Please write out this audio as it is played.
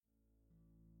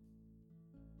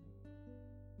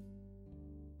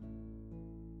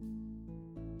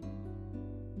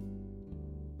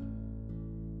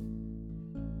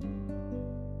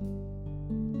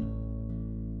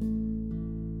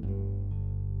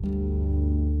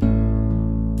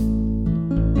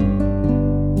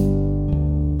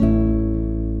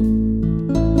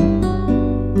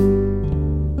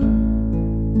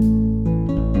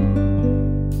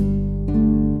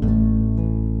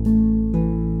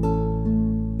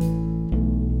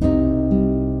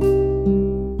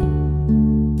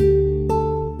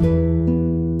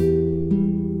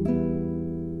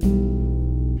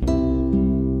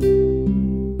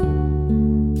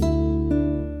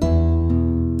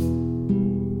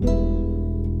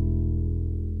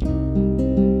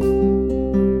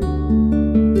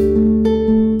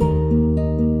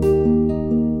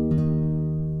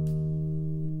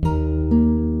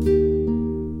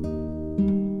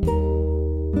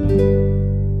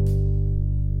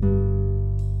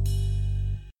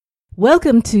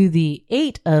Welcome to the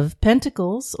 8 of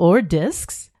Pentacles, or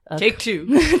Discs. Take two.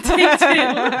 Take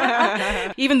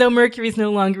two. Even though Mercury's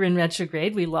no longer in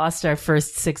retrograde, we lost our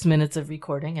first 6 minutes of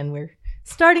recording and we're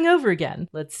starting over again.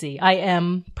 Let's see. I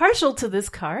am partial to this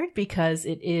card because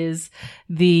it is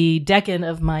the decan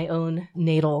of my own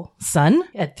natal sun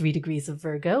at 3 degrees of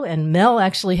Virgo. And Mel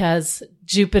actually has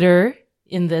Jupiter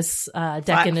in this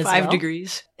decan as well. 5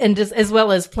 degrees. And just, as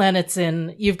well as planets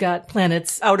you've got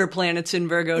planets. Outer planets in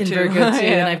Virgo too. Yeah.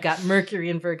 And I've got Mercury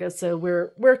in Virgo. So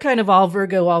we're kind of all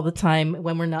Virgo all the time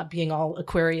when we're not being all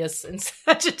Aquarius and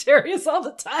Sagittarius all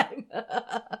the time.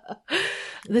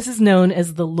 This is known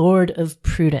as the Lord of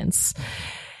Prudence.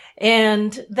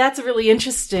 And that's a really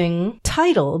interesting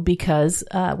title because,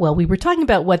 we were talking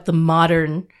about what the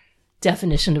modern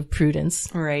definition of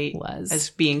prudence was.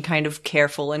 As being kind of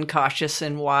careful and cautious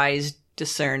and wise,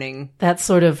 discerning. That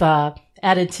sort of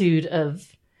attitude of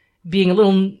being a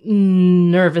little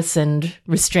nervous and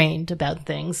restrained about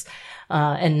things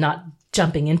and not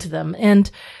jumping into them. And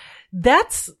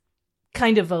that's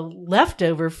kind of a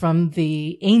leftover from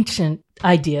the ancient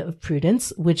idea of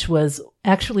prudence, which was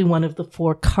actually one of the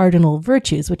 4 cardinal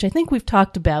virtues, which I think we've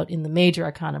talked about in the major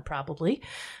arcana probably,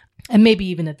 and maybe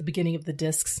even at the beginning of the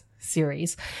Discs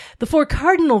series. The 4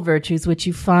 cardinal virtues, which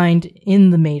you find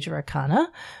in the major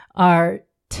arcana, are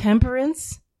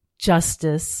temperance,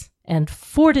 justice, and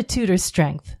fortitude or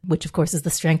strength, which of course is the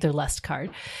strength or lust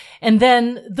card. And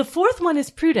then the 4th one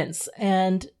is prudence.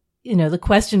 And, the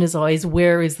question is always,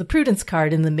 where is the prudence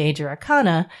card in the major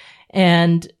arcana?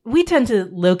 And we tend to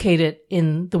locate it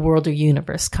in the world or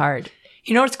universe card.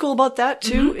 You know what's cool about that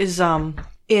too is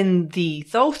in the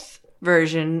Thoth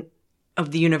version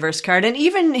of the universe card, and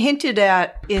even hinted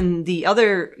at in the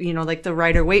other, like the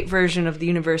Rider-Waite version of the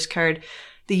universe card,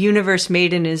 the universe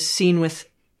maiden is seen with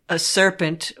a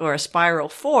serpent or a spiral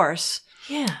force.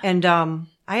 Yeah. And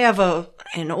I have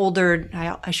an older,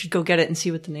 I should go get it and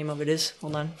see what the name of it is.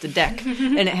 Hold on. The deck.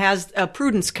 And it has a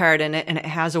prudence card in it, and it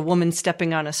has a woman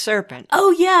stepping on a serpent.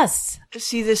 Oh, yes.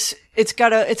 See this, it's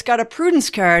got a prudence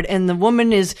card, and the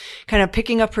woman is kind of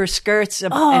picking up her skirts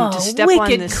and to step on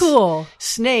this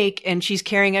snake, and she's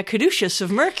carrying a caduceus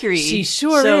of Mercury. She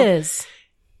sure is.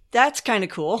 That's kind of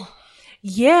cool.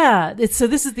 Yeah. So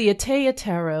this is the Atea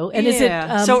Tarot. And is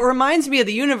it, so it reminds me of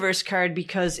the universe card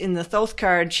because in the Thoth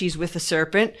card, she's with a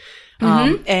serpent.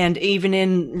 And even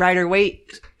in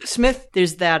Rider-Waite Smith,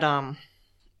 there's that,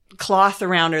 cloth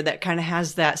around her that kind of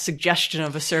has that suggestion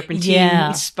of a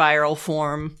serpentine spiral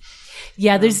form.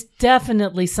 Yeah, there's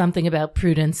definitely something about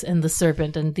prudence and the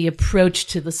serpent and the approach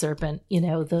to the serpent,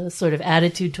 the sort of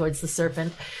attitude towards the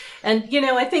serpent. And,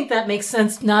 I think that makes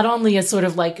sense not only as sort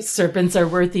of like serpents are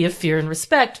worthy of fear and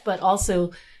respect, but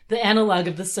also the analog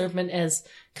of the serpent as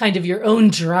kind of your own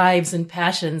drives and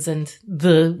passions and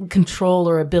the control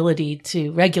or ability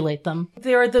to regulate them.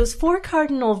 There are those 4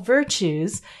 cardinal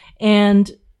virtues,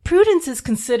 and prudence is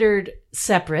considered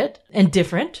separate and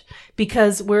different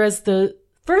because whereas the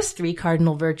first 3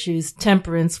 cardinal virtues,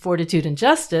 temperance, fortitude, and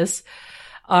justice,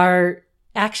 are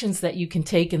actions that you can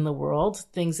take in the world,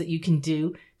 things that you can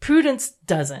do, prudence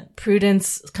doesn't.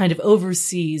 Prudence kind of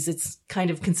oversees. It's kind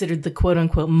of considered the quote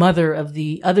unquote mother of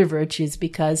the other virtues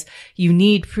because you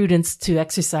need prudence to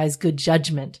exercise good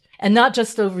judgment. And not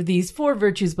just over these 4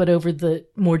 virtues, but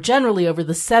more generally over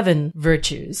the 7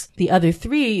 virtues. The other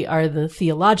 3 are the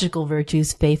theological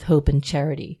virtues, faith, hope, and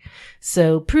charity.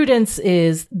 So prudence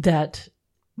is that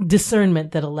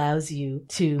discernment that allows you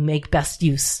to make best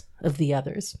use of the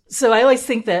others. So I always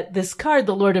think that this card,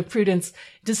 the Lord of Prudence,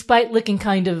 despite looking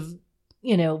kind of,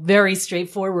 very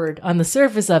straightforward on the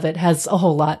surface of it, has a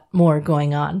whole lot more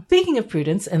going on. Speaking of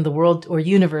prudence and the world or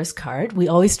universe card, we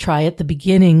always try at the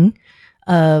beginning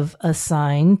of a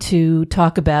sign to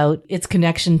talk about its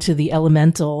connection to the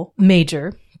elemental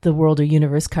major, the world or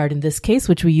universe card in this case,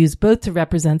 which we use both to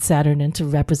represent Saturn and to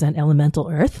represent elemental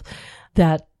Earth.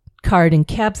 That card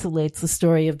encapsulates the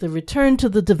story of the return to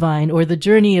the divine or the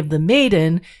journey of the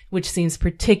maiden, which seems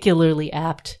particularly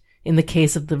apt in the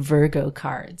case of the Virgo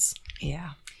cards.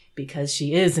 Yeah. Because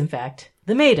she is, in fact,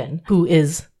 the maiden who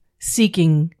is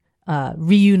seeking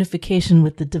reunification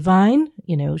with the divine.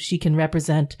 She can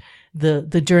represent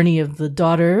the journey of the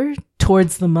daughter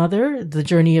towards the mother, the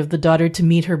journey of the daughter to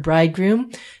meet her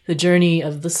bridegroom, the journey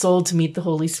of the soul to meet the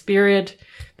Holy Spirit,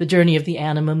 the journey of the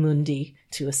anima mundi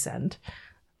to ascend.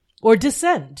 or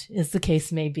descend, as the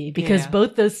case may be, because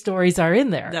both those stories are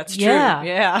in there. That's true.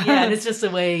 Yeah. And it's just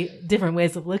different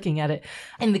ways of looking at it.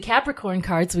 In the Capricorn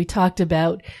cards, we talked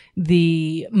about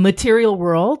the material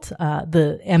world,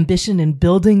 the ambition and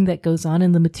building that goes on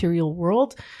in the material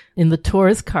world. In the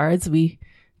Taurus cards, we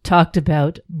talked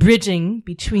about bridging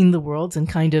between the worlds and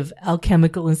kind of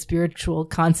alchemical and spiritual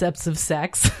concepts of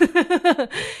sex.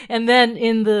 And then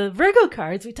in the Virgo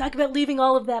cards, we talk about leaving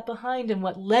all of that behind and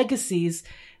what legacies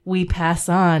we pass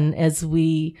on as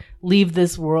we leave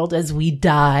this world, as we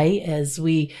die, as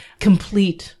we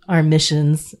complete our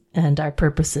missions and our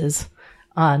purposes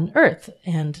on Earth.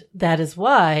 And that is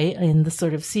why in the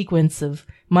sort of sequence of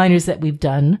minors that we've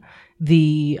done,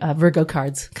 the Virgo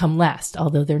cards come last,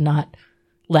 although they're not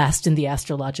last in the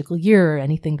astrological year or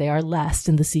anything. They are last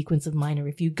in the sequence of minor.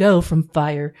 If you go from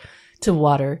fire to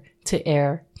water to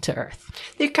air to earth,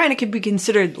 they kind of could be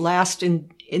considered last in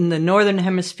the northern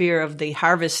hemisphere of the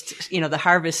harvest, the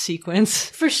harvest sequence.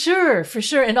 For sure.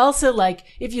 And also, like,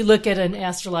 if you look at an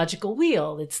astrological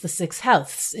wheel, it's the sixth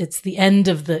house. It's the end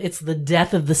of it's the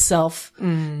death of the self,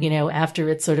 after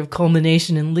its sort of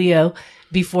culmination in Leo,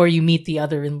 before you meet the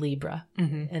other in Libra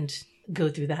and go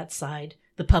through that side,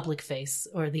 the public face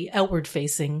or the outward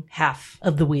facing half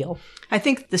of the wheel. I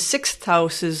think the sixth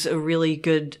house is a really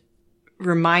good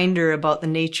reminder about the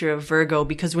nature of Virgo,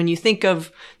 because when you think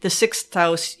of the sixth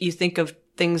house, you think of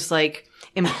things like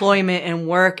employment and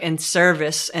work and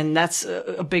service, and that's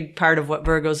a big part of what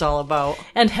Virgo's all about.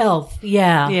 And health.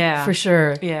 Yeah, for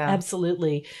sure. Yeah,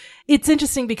 absolutely. It's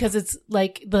interesting because it's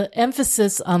like the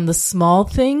emphasis on the small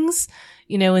things,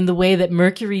 in the way that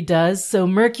Mercury does. So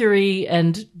Mercury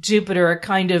and Jupiter are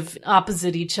kind of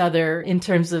opposite each other in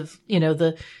terms of,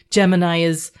 the Gemini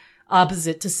is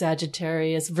opposite to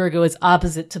Sagittarius. Virgo is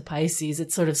opposite to Pisces.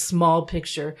 It's sort of small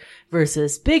picture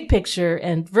versus big picture.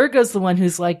 And Virgo's the one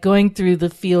who's like going through the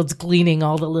fields, gleaning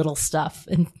all the little stuff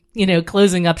and,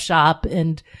 closing up shop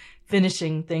and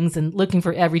finishing things and looking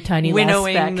for every tiny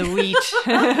winnowing last speck.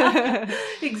 The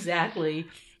wheat. Exactly.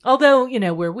 Although,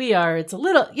 where we are, it's a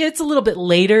little bit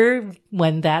later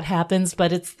when that happens,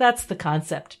 but that's the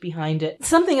concept behind it.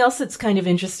 Something else that's kind of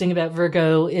interesting about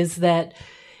Virgo is that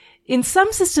in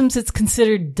some systems, it's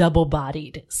considered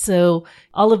double-bodied. So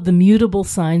all of the mutable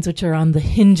signs, which are on the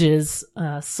hinges,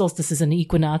 solstices and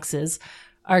equinoxes,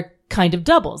 are kind of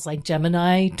doubles, like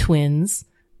Gemini, twins,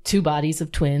 two bodies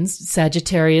of twins.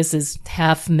 Sagittarius is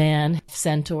half man, half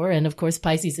centaur, and of course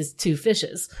Pisces is two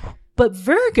fishes. But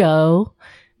Virgo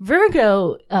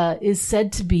is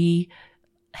said to be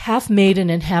half maiden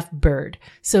and half bird.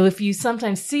 So if you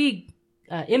sometimes see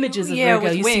images of Virgo,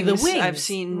 with you wings. see the wings. I've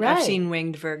seen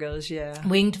winged Virgos, yeah.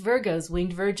 Winged Virgos,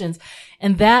 winged virgins.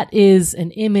 And that is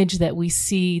an image that we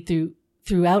see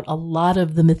throughout a lot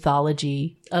of the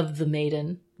mythology of the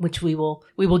maiden, which we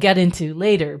will get into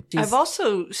later. I've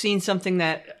also seen something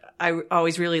that I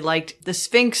always really liked. The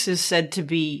Sphinx is said to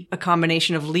be a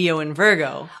combination of Leo and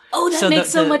Virgo. Oh, that makes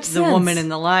so much sense. The woman and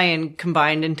the lion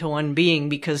combined into one being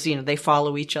because, they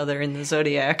follow each other in the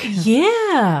zodiac.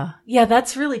 Yeah. Yeah,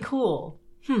 that's really cool.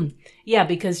 Yeah,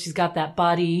 because she's got that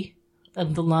body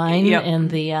of the lion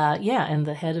and and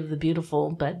the head of the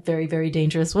beautiful but very, very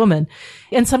dangerous woman.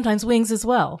 And sometimes wings as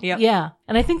well. Yep. Yeah.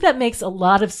 And I think that makes a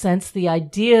lot of sense, the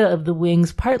idea of the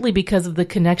wings, partly because of the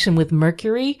connection with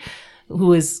Mercury,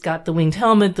 who has got the winged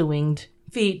helmet, the winged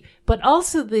feet, but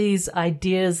also these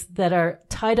ideas that are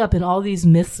tied up in all these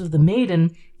myths of the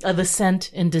maiden of ascent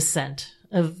and descent,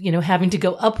 of, having to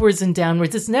go upwards and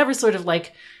downwards. It's never sort of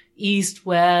like east,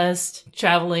 west,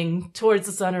 traveling towards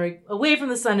the sun or away from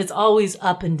the sun. It's always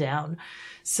up and down.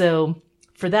 So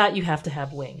for that, you have to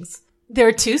have wings. There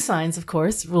are two signs, of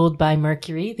course, ruled by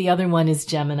Mercury. The other one is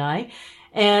Gemini.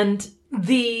 And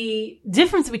the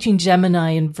difference between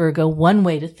Gemini and Virgo, one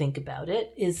way to think about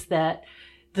it, is that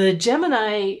the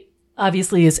Gemini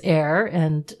obviously is air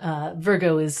and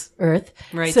Virgo is earth.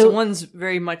 Right. So one's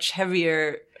very much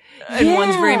heavier and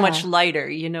one's very much lighter.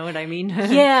 You know what I mean?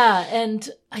 Yeah. And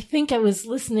I think I was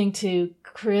listening to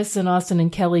Chris and Austin and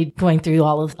Kelly going through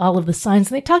all of the signs,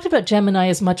 and they talked about Gemini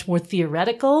as much more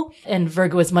theoretical and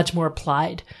Virgo is much more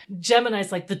applied. Gemini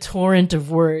is like the torrent of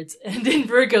words, and in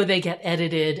Virgo they get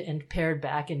edited and pared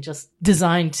back and just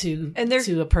designed to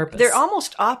a purpose. They're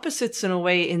almost opposites in a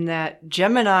way, in that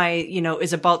Gemini,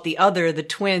 is about the other, the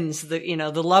twins, the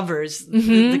lovers,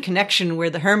 the connection, where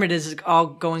the hermit is all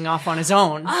going off on his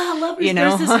own. Lovers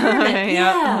versus hermit.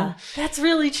 Yeah. That's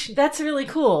really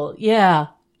cool. Yeah.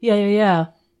 Yeah.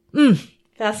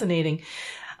 Fascinating.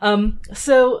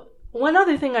 So one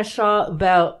other thing I saw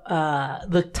about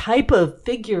the type of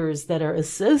figures that are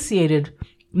associated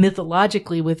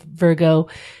mythologically with Virgo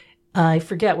I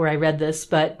forget where I read this,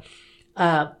 but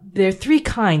there are three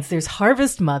kinds. There's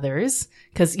harvest mothers,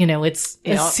 because, you know, it's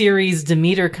a Ceres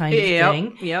Demeter kind of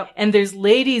thing. Yep. And there's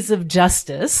ladies of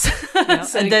justice.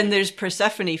 So, and then there's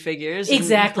Persephone figures.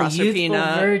 Exactly. Proserpina.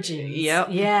 Youthful virgins. Yep.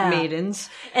 Yeah. Maidens.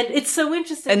 And it's so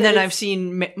interesting. And then I've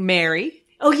seen Mary.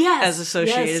 Oh, yes. As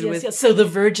associated with. Yes. So the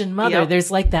Virgin Mother, there's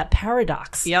like that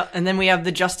paradox. Yep. And then we have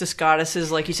the justice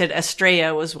goddesses. Like you said,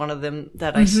 Estrella was one of them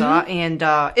that I saw. And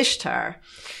Ishtar.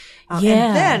 And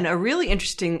then a really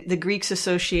interesting, the Greeks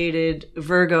associated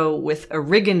Virgo with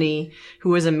Erigone,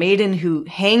 who was a maiden who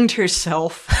hanged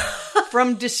herself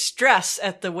from distress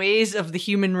at the ways of the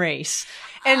human race.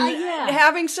 And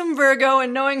having some Virgo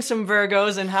and knowing some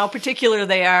Virgos and how particular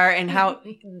they are and how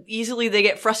easily they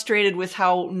get frustrated with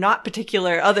how not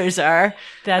particular others are.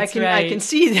 That's right. I can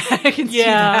see that. I can see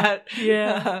that.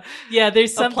 Yeah.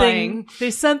 There's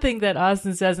something that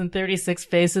Austin says in 36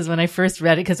 Faces when I first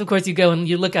read it, because of course you go and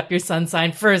you look up your sun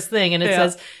sign first thing, and it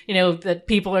says, you know, that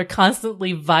people are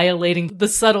constantly violating the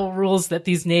subtle rules that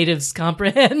these natives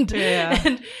comprehend. Yeah.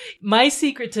 And my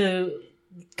secret to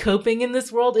coping in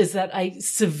this world is that I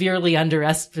severely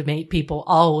underestimate people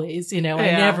always, you know,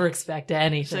 I never expect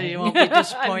anything. So you won't be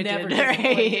disappointed. I'm never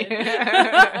disappointed.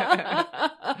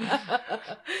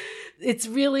 It's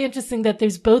really interesting that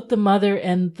there's both the mother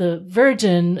and the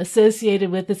virgin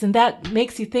associated with this. And that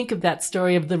makes you think of that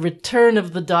story of the return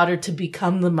of the daughter to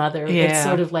become the mother. Yeah. It's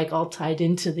sort of like all tied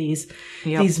into these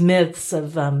myths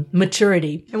of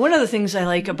maturity. And one of the things I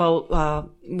like about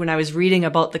when I was reading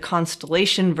about the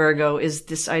constellation Virgo is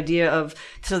this idea of,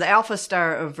 so the alpha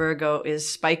star of Virgo is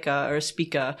Spica.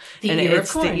 The ear of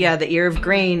corn. The ear of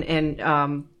grain.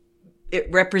 And it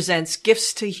represents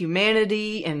gifts to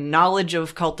humanity and knowledge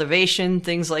of cultivation,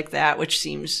 things like that, which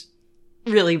seems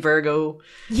really Virgoan.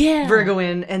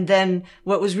 And then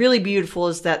what was really beautiful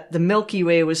is that the Milky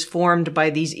Way was formed by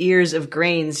these ears of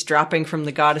grains dropping from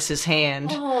the goddess's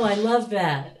hand. Oh, I love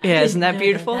that. Yeah, isn't that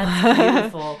beautiful? That's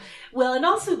beautiful. Well, and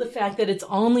also the fact that it's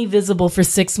only visible for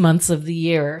 6 months of the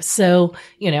year. So,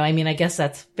 you know, I mean, I guess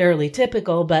that's fairly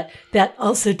typical, but that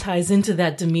also ties into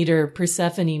that Demeter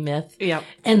Persephone myth. Yeah.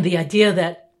 And the idea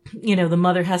that, you know, the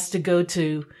mother has to go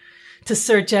to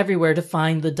search everywhere to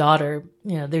find the daughter.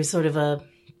 You know, there's sort of a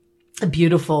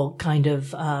beautiful kind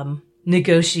of,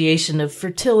 negotiation of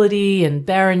fertility and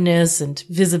barrenness and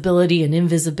visibility and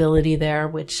invisibility there,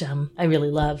 which I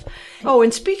really love. Oh,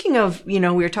 and speaking of, you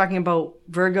know, we were talking about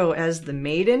Virgo as the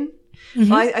maiden.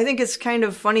 Mm-hmm. I think it's kind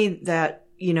of funny that,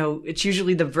 you know, it's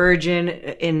usually the virgin.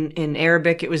 In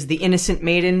Arabic, it was the innocent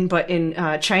maiden, but in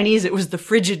Chinese, it was the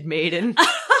frigid maiden.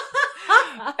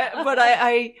 But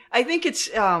I think it's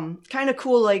kind of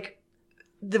cool, like,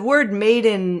 the word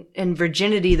maiden and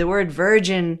virginity, the word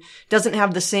virgin doesn't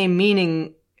have the same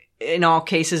meaning in all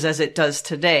cases as it does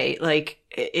today. Like,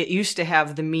 it used to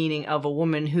have the meaning of a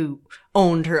woman who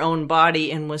owned her own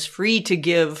body and was free to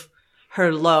give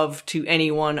her love to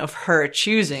anyone of her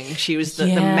choosing. She was the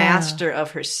master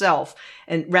of herself.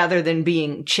 And rather than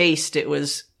being chaste, it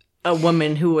was a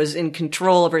woman who was in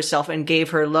control of herself and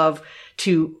gave her love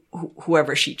to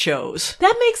whoever she chose.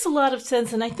 That makes a lot of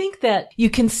sense. And I think that you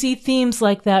can see themes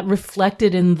like that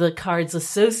reflected in the cards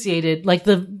associated, like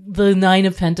the Nine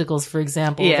of Pentacles, for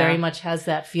example, very much has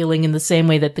that feeling in the same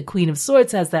way that the Queen of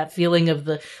Swords has that feeling of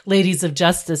the Ladies of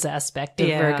Justice aspect of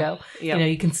Virgo. Yep. You know,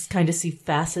 you can kind of see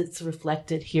facets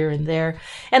reflected here and there.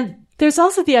 And there's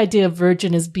also the idea of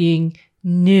virgin as being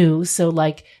new. So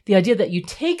like the idea that you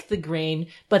take the grain,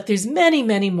 but there's many,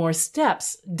 many more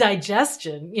steps,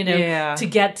 digestion, you know, to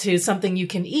get to something you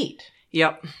can eat.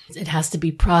 Yep. It has to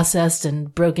be processed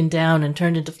and broken down and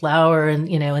turned into flour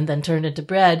and, you know, and then turned into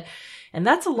bread. And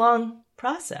that's a long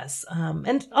process.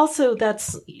 And also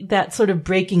that's that sort of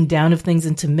breaking down of things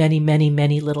into many, many,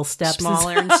 many little steps.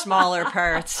 Smaller and smaller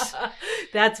parts.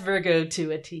 That's Virgo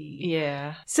to a T.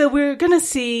 Yeah. So we're going to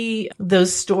see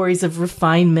those stories of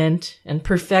refinement and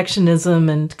perfectionism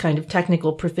and kind of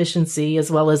technical proficiency,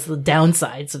 as well as the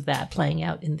downsides of that playing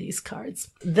out in these cards.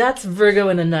 That's Virgo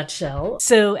in a nutshell.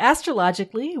 So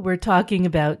astrologically, we're talking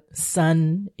about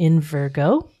Sun in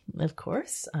Virgo, of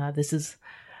course. This is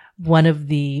one of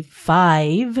the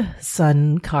 5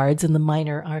 Sun cards in the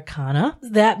minor arcana.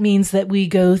 That means that we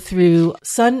go through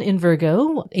Sun in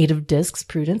Virgo, 8 of discs,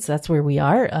 prudence, that's where we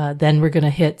are. Then we're going to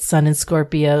hit Sun in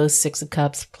Scorpio, 6 of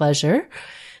cups, pleasure.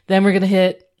 Then we're going to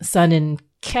hit Sun in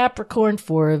Capricorn,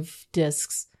 4 of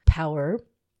discs, power.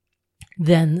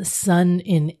 Then Sun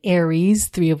in Aries,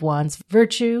 3 of wands,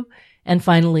 virtue. And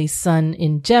finally, Sun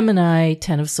in Gemini,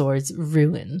 10 of swords,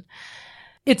 ruin.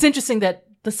 It's interesting that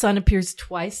the sun appears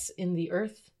twice in the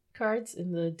earth cards,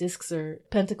 in the discs or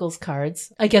pentacles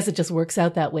cards. I guess it just works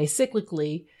out that way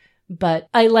cyclically. But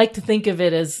I like to think of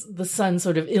it as the sun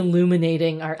sort of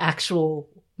illuminating our actual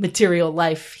material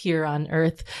life here on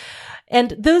Earth.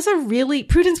 And those are really,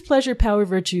 prudence, pleasure, power,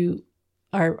 virtue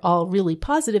are all really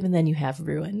positive, and then you have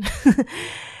ruin.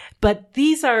 But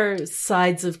these are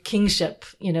sides of kingship,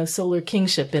 solar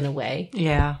kingship in a way.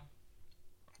 Yeah.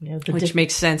 Which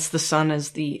makes sense. The sun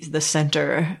is the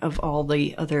center of all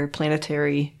the other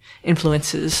planetary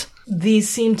influences. These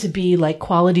seem to be like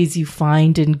qualities you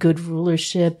find in good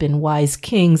rulership, in wise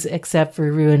kings, except for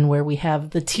ruin, where we have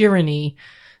the tyranny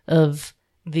of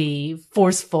the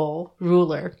forceful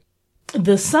ruler.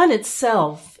 The sun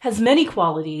itself has many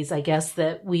qualities, I guess,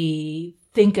 that we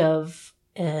think of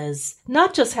as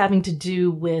not just having to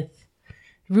do with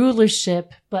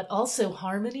rulership, but also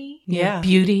harmony,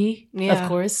 beauty, of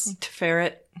course.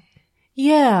 Tiferet.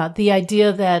 Yeah, the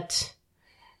idea that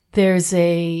there's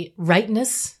a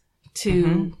rightness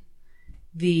to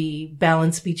the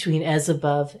balance between as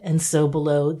above and so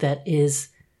below that is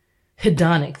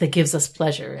hedonic, that gives us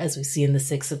pleasure, as we see in the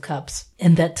Six of Cups.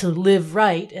 And that to live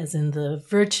right, as in the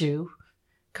virtue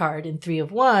card in Three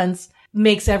of Wands,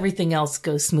 makes everything else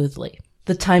go smoothly.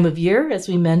 The time of year, as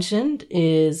we mentioned,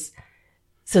 is,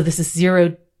 so this is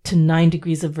 0 to 9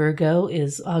 degrees of Virgo,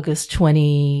 is August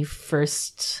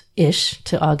 21st-ish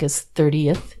to August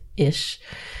 30th-ish.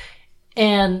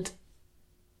 And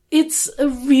it's a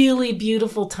really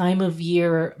beautiful time of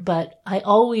year, but I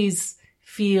always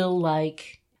feel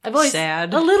like I've always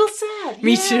sad. A little sad.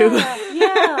 Me too.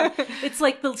 Yeah. It's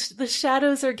like the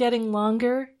shadows are getting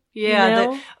longer.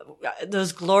 Yeah,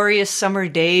 those glorious summer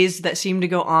days that seem to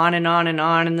go on and on and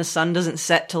on, and the sun doesn't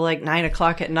set till like 9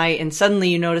 o'clock at night, and suddenly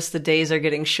you notice the days are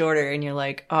getting shorter, and you're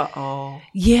like, uh-oh.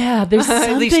 Yeah, there's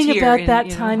something about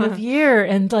that time of year,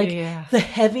 and like the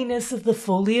heaviness of the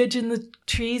foliage in the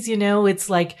trees, it's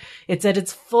like it's at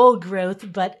its full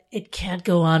growth, but it can't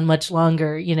go on much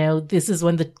longer. This is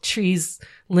when the trees'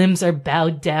 limbs are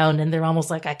bowed down and they're almost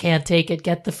like, I can't take it,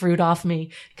 get the fruit off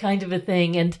me, kind of a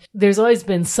thing. And there's always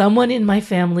been someone in my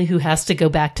family who has to go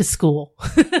back to school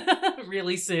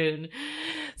really soon.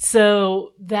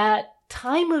 So that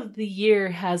time of the year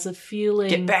has a feeling...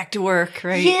 Get back to work,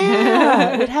 right?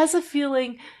 Yeah. It has a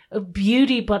feeling of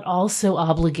beauty, but also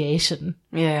obligation.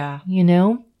 Yeah.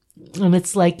 And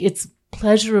it's like, it's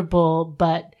pleasurable,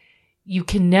 but you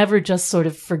can never just sort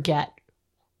of forget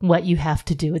what you have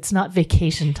to do. It's not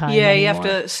vacation time anymore. You have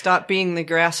to stop being the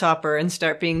grasshopper and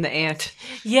start being the ant.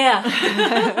 Yeah.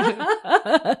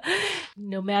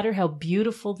 No matter how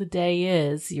beautiful the day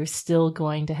is, you're still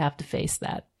going to have to face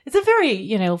that. It's a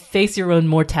very, face your own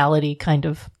mortality kind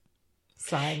of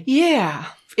sign. Yeah.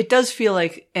 It does feel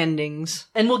like endings.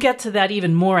 And we'll get to that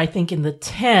even more, I think, in the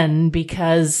 10,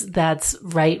 because that's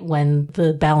right when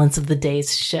the balance of the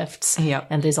days shifts. Yep.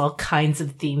 And there's all kinds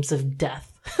of themes of death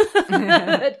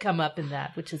that come up in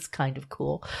that, which is kind of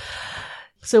cool.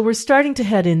 So we're starting to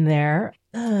head in there.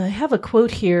 I have a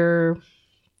quote here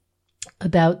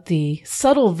about the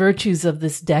subtle virtues of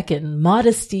this decan: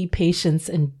 modesty, patience,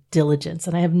 and diligence.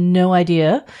 And I have no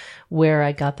idea where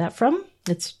I got that from.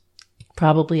 It's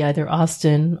probably either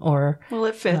Austin or... Well,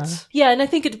 it fits. And I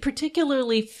think it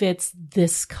particularly fits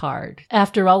this card.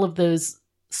 After all of those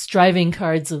striving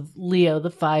cards of Leo,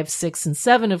 the 5, 6, and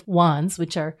 7 of Wands,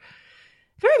 which are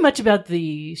very much about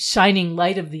the shining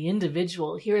light of the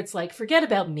individual. Here it's like, forget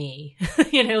about me.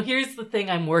 Here's the thing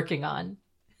I'm working on.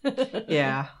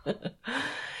 Yeah.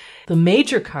 The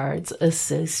major cards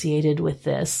associated with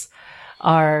this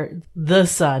are the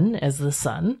Sun as the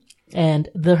Sun and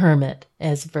the Hermit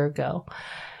as Virgo.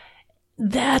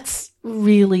 That's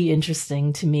really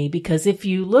interesting to me, because if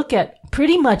you look at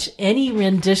pretty much any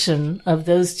rendition of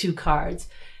those two cards,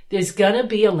 there's gonna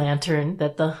be a lantern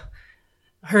that the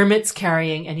Hermit's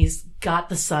carrying, and he's got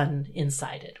the sun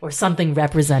inside it, or something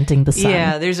representing the sun.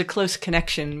 Yeah, there's a close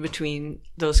connection between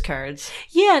those cards.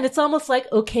 Yeah, and it's almost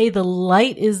like, okay, the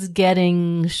light is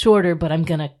getting shorter, but I'm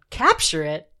gonna capture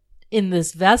it in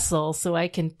this vessel so I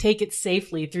can take it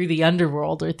safely through the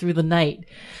underworld or through the night.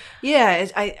 Yeah,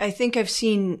 I think I've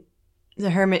seen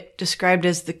the Hermit described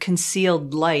as the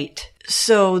concealed light.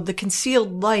 So the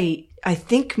concealed light, I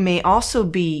think, may also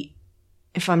be,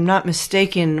 if I'm not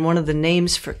mistaken, one of the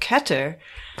names for Keter,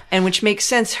 and which makes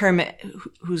sense, Hermit,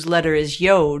 whose letter is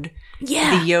Yod.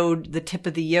 Yeah. The Yod, the tip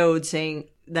of the Yod, saying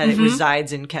that it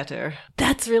resides in Keter.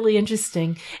 That's really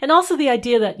interesting. And also the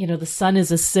idea that, the sun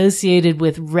is associated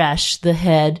with Resh, the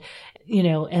head,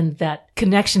 and that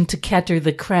connection to Keter,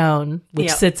 the crown,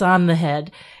 which sits on the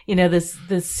head.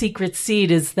 This secret seed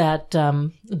is that,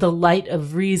 the light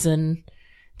of reason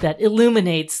that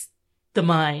illuminates the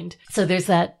mind. So there's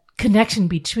that connection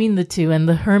between the two, and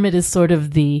the Hermit is sort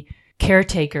of the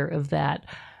caretaker of that.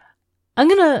 I'm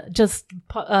going to just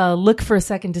look for a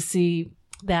second to see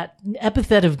that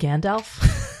epithet of Gandalf.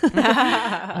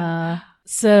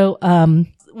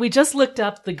 We just looked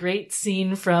up the great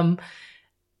scene from,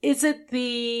 is it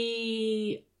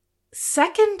the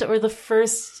second or the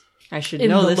first? I should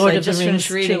know this. I just finished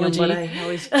reading them, but I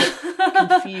always get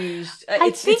confused.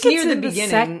 It's near the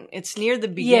beginning. It's near the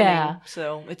beginning,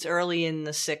 so it's early in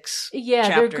the 6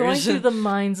 chapters. They're going through the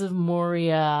mines of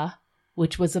Moria,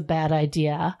 which was a bad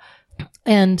idea.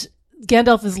 And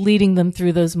Gandalf is leading them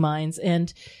through those mines,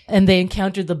 and they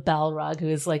encountered the Balrog, who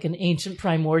is like an ancient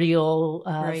primordial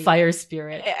fire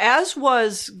spirit. As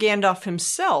was Gandalf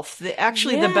himself. The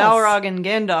Balrog and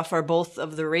Gandalf are both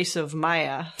of the race of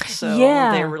Maya, so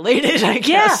they're related, I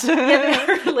guess. Yeah,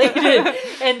 they're related.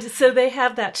 And so they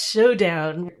have that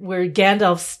showdown where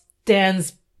Gandalf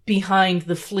stands behind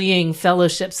the fleeing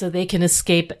fellowship so they can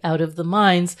escape out of the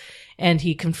mines, and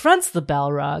he confronts the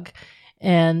Balrog,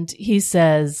 and he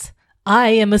says, I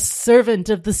am a servant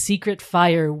of the secret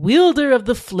fire, wielder of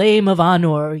the flame of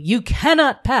Anor. You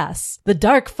cannot pass. The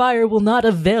dark fire will not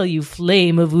avail you,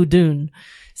 flame of Udun.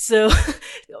 So,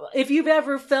 if you've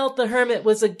ever felt the hermit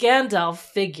was a Gandalf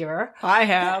figure. I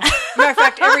have. Matter of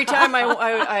fact, every time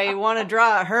I want to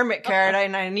draw a hermit card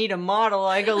and I need a model,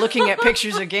 I go looking at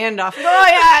pictures of Gandalf. Oh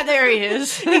yeah, there he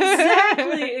is.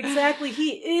 Exactly.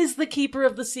 He is the keeper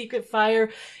of the secret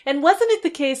fire. And wasn't it the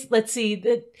case, let's see,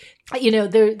 that,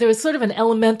 there was sort of an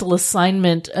elemental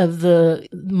assignment of the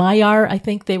Maiar, I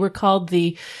think they were called,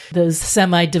 those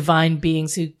semi-divine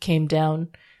beings who came down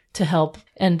to help.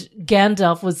 And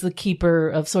Gandalf was the keeper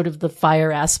of sort of the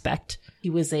fire aspect. He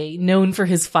was known for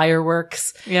his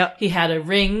fireworks. Yeah. He had a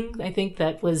ring, I think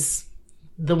that was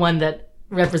the one that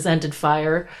represented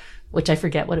fire, which I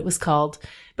forget what it was called.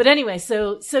 But anyway,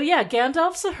 so yeah,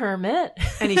 Gandalf's a hermit.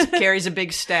 And he carries a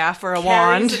big staff or a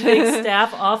wand. Carries a big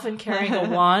staff, often carrying a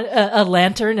wand, a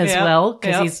lantern as well,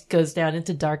 because he goes down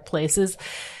into dark places.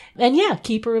 And yeah,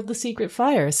 keeper of the secret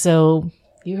fire. So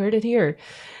you heard it here.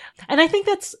 And I think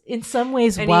that's in some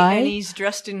ways why. And he's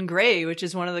dressed in gray, which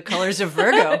is one of the colors of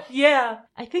Virgo. Yeah.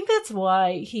 I think that's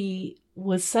why he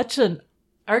was such an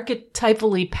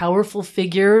archetypally powerful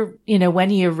figure,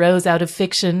 when he arose out of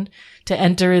fiction to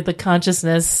enter the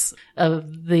consciousness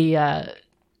of the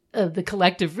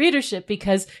collective readership,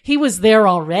 because he was there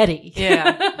already.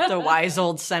 Yeah. The wise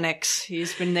old Senex.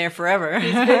 He's been there forever.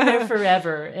 He's been there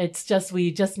forever. It's just,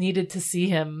 we just needed to see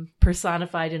him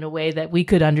personified in a way that we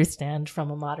could understand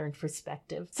from a modern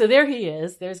perspective. So there he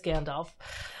is. There's Gandalf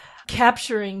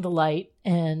capturing the light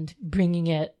and bringing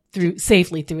it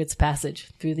safely through its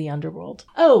passage through the underworld.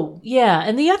 Oh, yeah.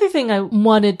 And the other thing I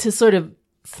wanted to sort of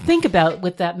think about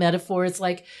with that metaphor is,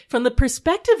 like, from the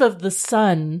perspective of the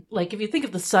sun, like if you think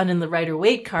of the sun in the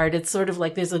Rider-Waite card, it's sort of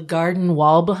like there's a garden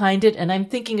wall behind it. And I'm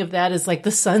thinking of that as like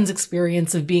the sun's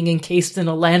experience of being encased in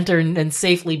a lantern and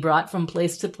safely brought from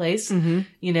place to place.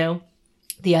 Mm-hmm.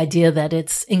 The idea that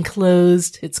it's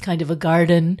enclosed, it's kind of a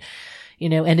garden,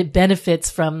 and it benefits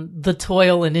from the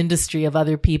toil and industry of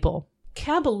other people.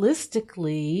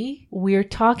 Kabbalistically, we're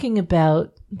talking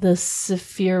about the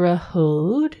Sephira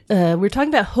Hod. We're talking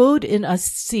about Hod in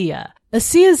Asiya.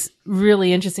 Asiya is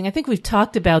really interesting. I think we've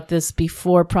talked about this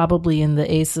before, probably in the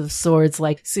Ace of Swords,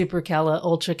 like super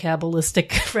ultra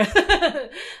Kabbalistic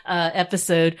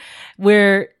episode,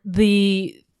 where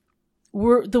the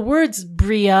words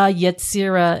Bria,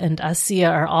 Yetzira, and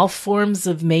Asiya are all forms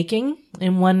of making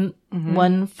in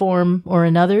one form or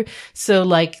another. So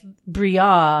like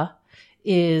Bria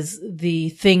is the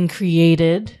thing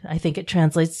created. I think it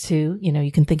translates to,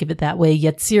 you can think of it that way.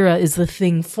 Yetzira is the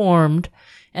thing formed,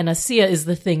 and Asiya is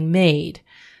the thing made.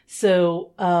 So,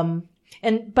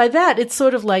 and by that, it's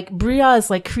sort of like Bria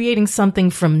is like creating something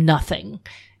from nothing,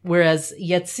 whereas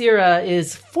Yetzira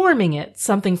is forming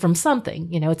something from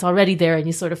something. It's already there and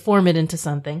you sort of form it into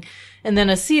something. And then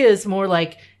Asiya is more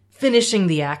like finishing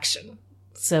the action.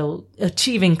 So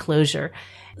achieving closure.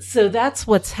 So that's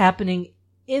what's happening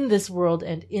in this world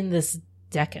and in this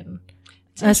Deccan.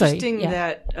 It's interesting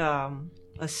that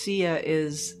Asiya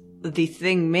is the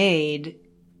thing made,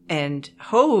 and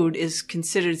Hod is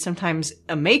considered sometimes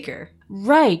a maker.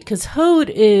 Right, because Hod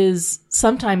is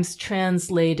sometimes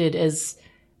translated as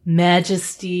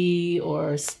majesty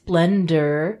or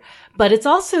splendor, but it's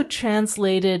also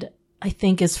translated, I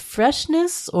think, as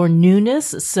freshness or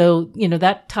newness. So,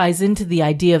 that ties into the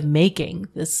idea of making,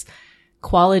 this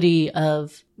quality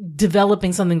of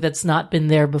developing something that's not been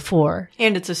there before.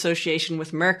 And its association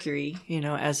with Mercury,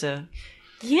 as a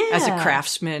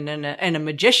craftsman and a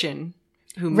magician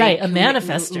a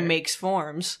manifester who makes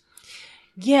forms.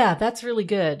 Yeah, that's really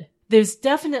good. There's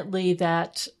definitely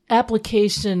that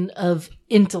application of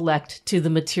intellect to the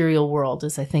material world,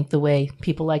 is I think the way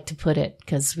people like to put it,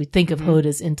 because we think of Hod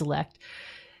as intellect.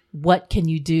 What can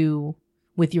you do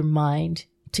with your mind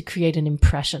to create an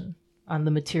impression on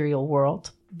the material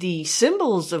world? The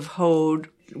symbols of Hod,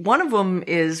 one of them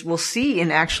is, we'll see in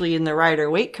the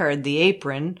Rider-Waite card, the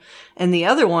apron, and the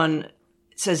other one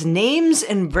says names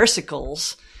and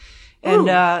versicles.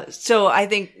 And so I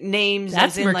think names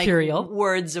That's as in mercurial. like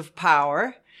words of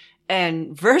power.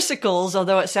 And versicles,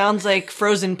 although it sounds like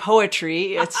frozen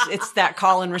poetry, it's that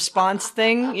call and response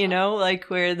thing, you know, like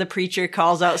where the preacher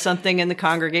calls out something and the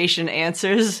congregation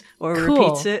answers or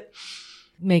repeats it.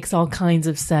 Makes all kinds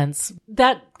of sense.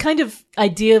 That kind of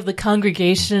idea of the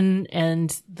congregation and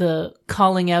the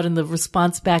calling out and the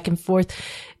response back and forth.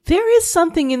 There is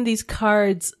something in these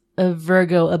cards of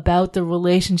Virgo about the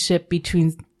relationship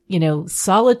between, you know,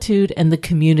 solitude and the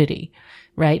community,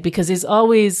 right? Because there's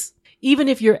always, even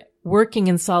if you're working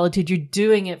in solitude, you're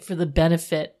doing it for the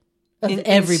benefit of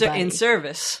everybody. In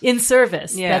service. In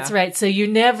service. Yeah. That's right. So you're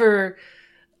never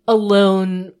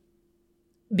alone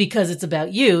because it's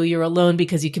about you. You're alone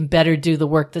because you can better do the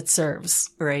work that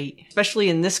serves. Right. Especially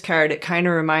in this card, it kind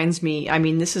of reminds me, I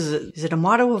mean, is it a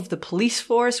motto of the police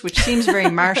force, which seems very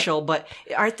martial, but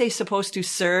aren't they supposed to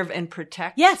serve and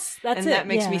protect? Yes, that's and it. And that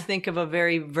makes yeah. me think of a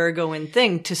very Virgoan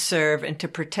thing, to serve and to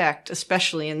protect,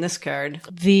 especially in this card.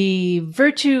 The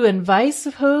virtue and vice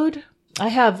of Hod. I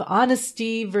have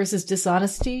honesty versus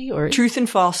dishonesty, or truth and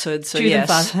falsehood. So truth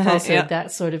yes. and falsehood, Yeah.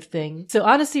 that sort of thing. So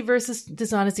honesty versus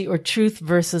dishonesty, or truth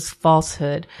versus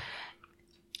falsehood.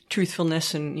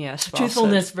 Truthfulness and yes, falsehood.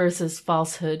 Truthfulness versus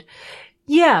falsehood.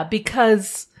 Yeah,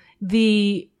 because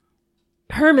the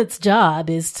hermit's job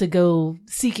is to go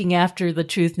seeking after the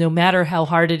truth no matter how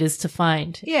hard it is to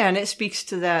find. Yeah, and it speaks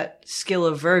to that skill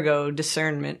of Virgo,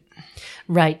 discernment.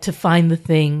 Right, to find the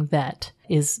thing that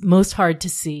is most hard to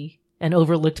see and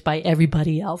overlooked by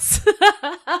everybody else.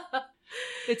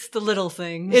 It's the little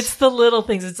things. It's the little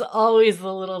things. It's always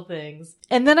the little things.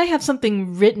 And then I have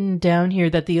something written down here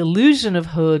that the illusion of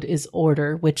Hod is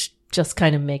order, which just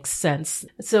kind of makes sense.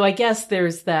 So I guess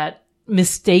there's that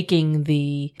mistaking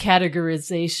the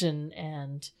categorization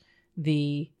and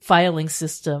the filing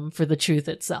system for the truth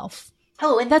itself.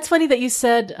 Oh, and that's funny that you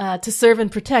said to serve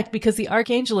and protect, because the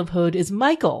archangel of Hod is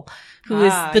Michael, who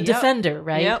is the defender,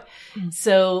 right? Yep.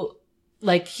 So,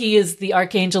 like, he is the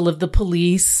archangel of the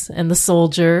police and the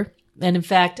soldier. And in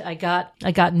fact, I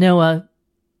got Noah,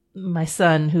 my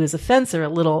son, who is a fencer, a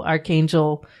little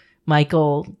archangel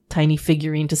Michael tiny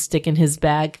figurine to stick in his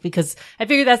bag, because I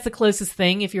figure that's the closest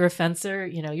thing. If you're a fencer,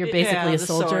 you know, you're basically a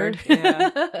soldier.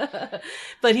 Yeah.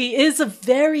 But he is a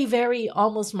very, very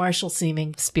almost martial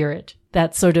seeming spirit.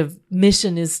 That sort of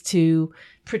mission is to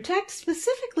protect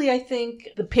specifically, I think,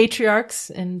 the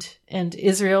patriarchs and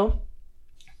Israel.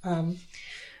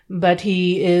 But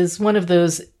he is one of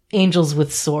those angels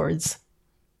with swords.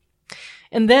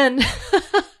 And then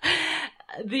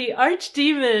the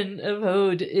archdemon of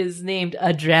Hod is named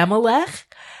Adramelech.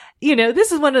 You know,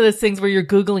 this is one of those things where you're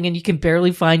Googling and you can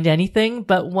barely find anything,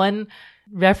 but one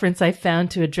reference I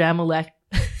found to Adramelech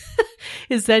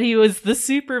is that he was the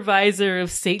supervisor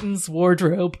of Satan's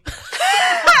wardrobe.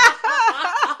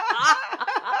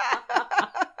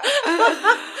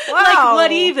 Wow. Like,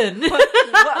 what even?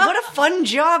 what a fun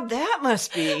job that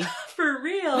must be. For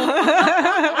real.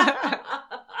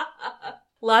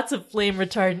 Lots of flame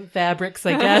retardant fabrics,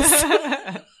 I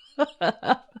guess.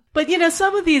 But, you know,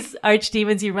 some of these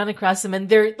archdemons, you run across them and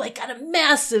they're like got a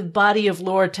massive body of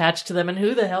lore attached to them. And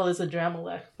who the hell is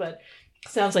Adramelech? But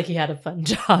sounds like he had a fun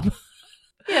job.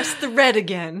 Yes, the red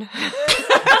again.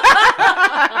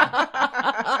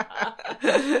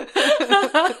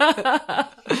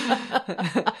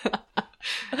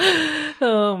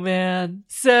 Oh, man.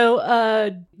 So,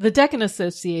 the Decan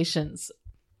associations.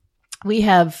 We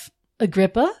have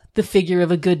Agrippa, the figure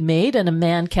of a good maid, and a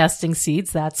man casting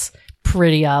seeds. That's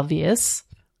pretty obvious.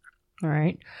 All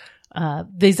right.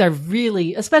 These are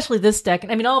really, especially this deck.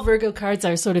 I mean, all Virgo cards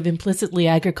are sort of implicitly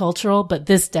agricultural, but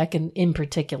this deck in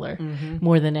particular,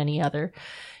 more than any other.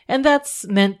 And that's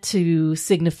meant to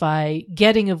signify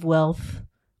getting of wealth,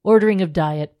 ordering of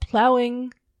diet,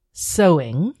 plowing,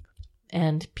 sowing,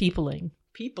 and peopling.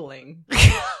 Peopling.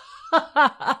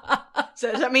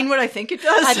 Does that mean what I think it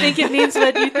does? I think it means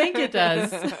what you think it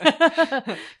does.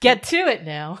 Get to it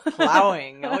now.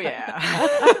 Plowing. Oh, yeah.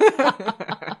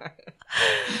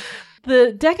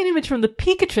 The Decan image from the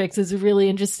Picatrix is really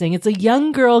interesting. It's a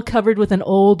young girl covered with an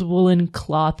old woolen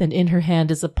cloth, and in her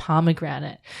hand is a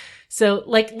pomegranate. So,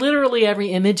 like, literally every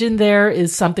image in there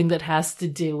is something that has to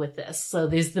do with this. So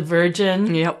there's the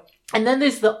Virgin. Yep. And then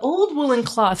there's the old woolen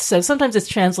cloth. So sometimes it's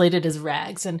translated as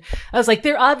rags. And I was like,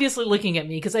 they're obviously looking at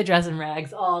me because I dress in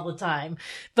rags all the time.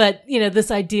 But,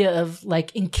 this idea of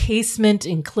like encasement,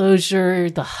 enclosure,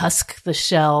 the husk, the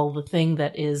shell, the thing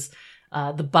that is,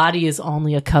 the body is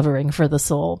only a covering for the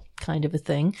soul kind of a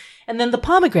thing. And then the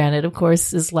pomegranate, of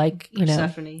course, is like,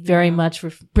 Persephone, very much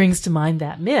brings to mind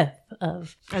that myth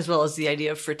of. As well as the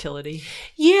idea of fertility.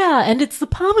 Yeah. And it's the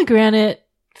pomegranate.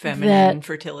 Feminine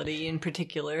fertility in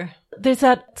particular. There's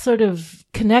that sort of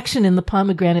connection in the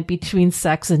pomegranate between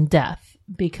sex and death,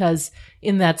 because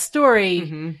in that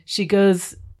story, she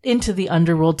goes into the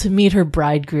underworld to meet her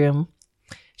bridegroom.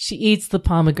 She eats the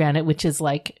pomegranate, which is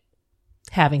like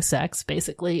having sex,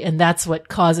 basically. And that's what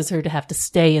causes her to have to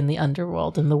stay in the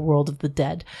underworld, in the world of the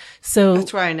dead. So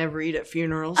that's why I never eat at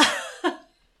funerals.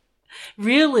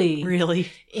 Really?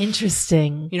 Really.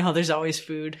 Interesting. You know how there's always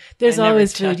food. There's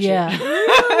always food, yeah.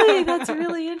 Really? That's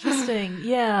really interesting.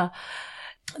 Yeah.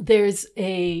 There's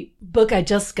a book I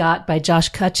just got by Josh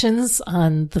Cutchins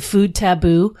on the food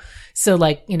taboo. So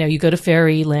like, you go to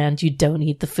fairyland, you don't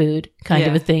eat the food kind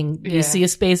of a thing. You see a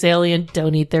space alien,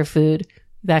 don't eat their food.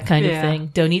 That kind of thing.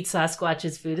 Don't eat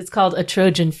Sasquatch's food. It's called A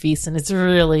Trojan Feast, and it's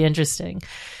really interesting.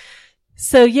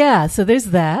 So so there's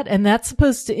that. And that's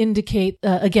supposed to indicate,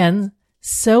 again,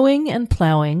 sowing and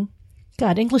plowing.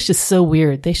 God, English is so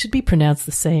weird. They should be pronounced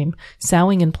the same.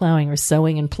 Sowing and plowing, or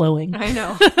sowing and plowing. I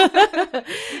know.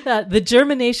 The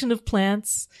germination of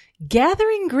plants,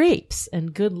 gathering grapes,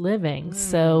 and good living.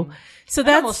 So that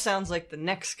almost sounds like the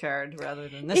next card rather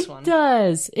than this one.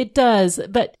 It does.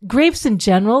 But grapes in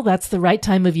general, that's the right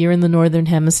time of year in the Northern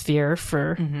Hemisphere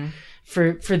for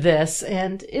this.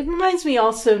 And it reminds me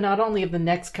also not only of the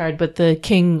next card, but the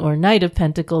King or Knight of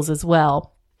Pentacles as well.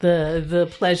 The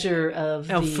pleasure of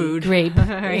the food. Grape,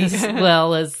 as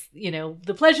well as,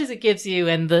 the pleasures it gives you,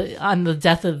 and on the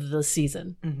death of the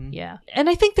season. Yeah. And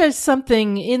I think there's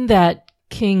something in that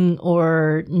King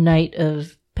or Knight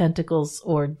of Pentacles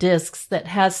or discs that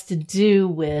has to do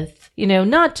with,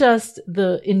 not just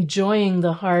the enjoying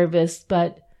the harvest,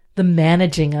 but the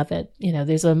managing of it.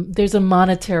 There's a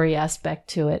monetary aspect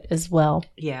to it as well.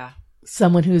 Yeah.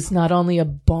 Someone who's not only a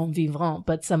bon vivant,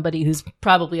 but somebody who's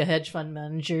probably a hedge fund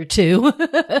manager too.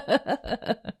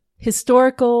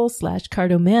 Historical /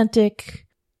 cartomantic.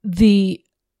 The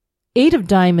 8 of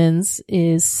Diamonds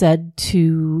is said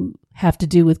to have to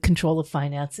do with control of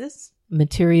finances,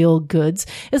 material goods,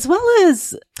 as well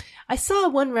as I saw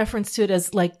one reference to it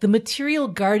as like the material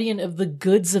guardian of the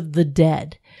goods of the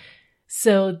dead.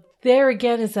 So there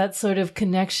again is that sort of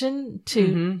connection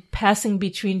to passing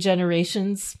between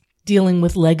generations, dealing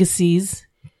with legacies,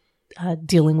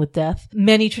 dealing with death.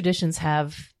 Many traditions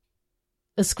have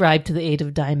ascribed to the 8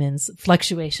 of Diamonds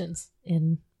fluctuations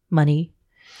in money.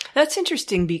 That's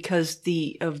interesting because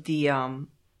the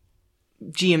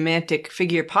geomantic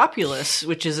figure Populus,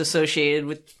 which is associated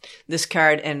with this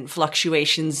card, and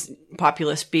fluctuations,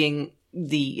 Populus being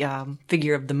the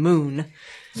figure of the moon.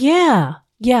 Yeah,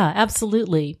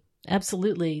 absolutely.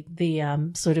 Absolutely.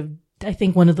 The sort of, I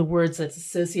think one of the words that's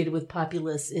associated with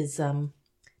Populus is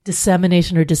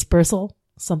dissemination or dispersal,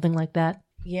 something like that.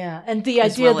 Yeah. And the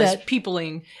idea that as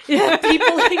peopling. Yeah,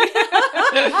 peopling.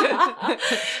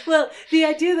 Well, the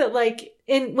idea that like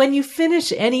when you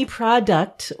finish any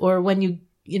product, or when you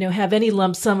have any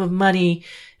lump sum of money,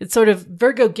 it sort of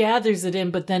Virgo gathers it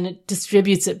in, but then it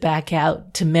distributes it back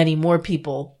out to many more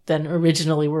people than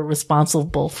originally were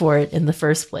responsible for it in the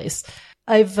first place.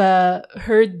 I've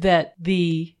heard that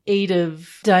the 8 of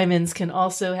Diamonds can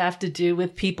also have to do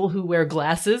with people who wear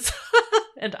glasses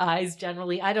and eyes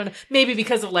generally. I don't know. Maybe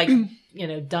because of like,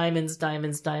 diamonds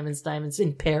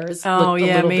in pairs. Oh, look a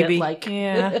yeah, little maybe. Bit like.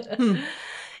 Yeah.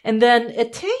 And then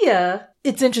Atea,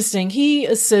 it's interesting. He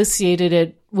associated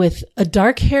it with a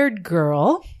dark-haired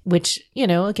girl, which,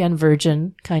 again,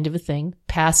 virgin kind of a thing.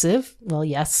 Passive. Well,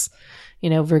 yes.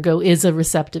 Virgo is a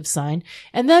receptive sign.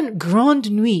 And then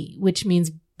Grande Nuit, which means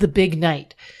the big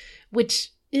night,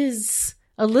 which is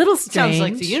a little strange.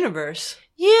 Sounds like the universe.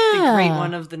 Yeah. The great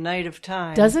one of the night of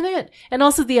time. Doesn't it? And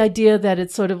also the idea that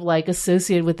it's sort of like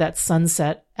associated with that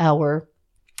sunset hour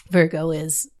Virgo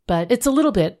is. But it's a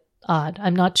little bit odd.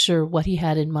 I'm not sure what he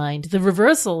had in mind. The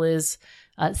reversal is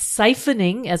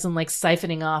siphoning, as in like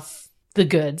siphoning off the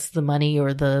goods, the money,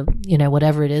 or the,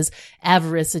 whatever it is,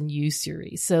 avarice and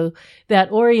usury. So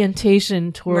that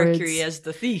orientation towards Mercury as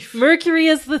the thief. Mercury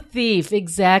as the thief.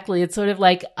 Exactly. It's sort of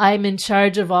like I'm in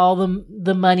charge of all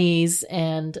the monies,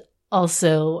 and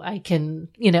also I can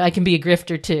be a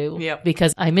grifter too. Yep.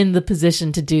 Because I'm in the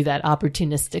position to do that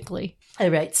opportunistically. All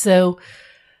right. So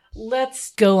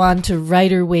let's go on to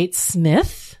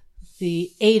Rider-Waite-Smith,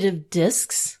 the 8 of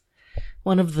Discs,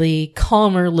 one of the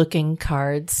calmer looking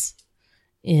cards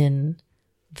in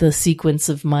the sequence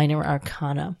of minor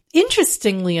arcana.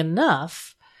 Interestingly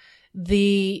enough,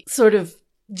 the sort of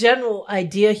general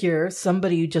idea here,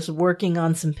 somebody just working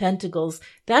on some pentacles,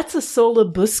 that's a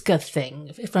Solabusca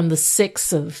thing from the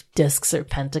 6 of discs or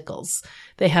pentacles.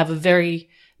 They have a very,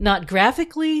 not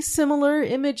graphically similar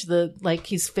image, like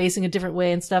he's facing a different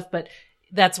way and stuff, but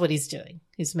that's what he's doing.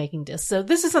 He's making discs. So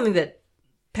this is something that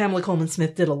Pamela Coleman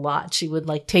Smith did a lot. She would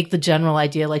like take the general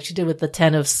idea like she did with the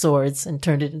 10 of Swords and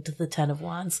turned it into the 10 of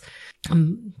Wands.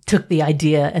 Took the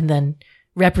idea and then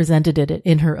represented it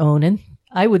in her own, and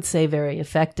I would say very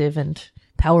effective and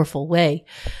powerful way.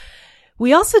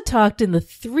 We also talked in the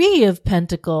 3 of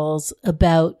Pentacles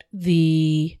about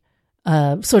the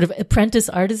sort of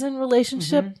apprentice-artisan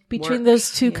relationship between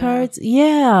those two cards.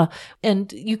 Yeah.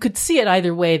 And you could see it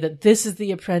either way, that this is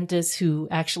the apprentice who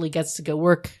actually gets to go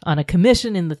work on a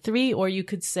commission in the 3, or you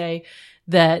could say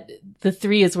that the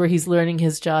 3 is where he's learning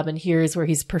his job and here is where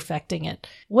he's perfecting it.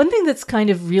 One thing that's kind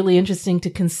of really interesting to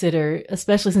consider,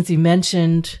 especially since you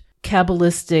mentioned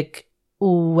Kabbalistic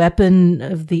weapon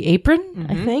of the apron,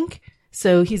 I think.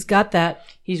 So he's got that.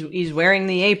 He's wearing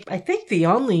the apron. I think the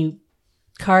only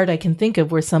card I can think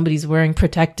of where somebody's wearing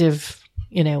protective,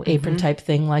 apron type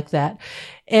thing like that.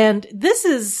 And this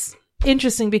is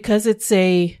interesting because it's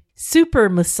a super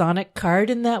Masonic card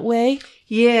in that way.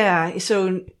 Yeah.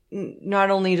 So not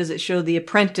only does it show the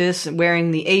apprentice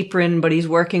wearing the apron, but he's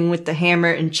working with the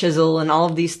hammer and chisel, and all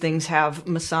of these things have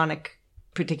Masonic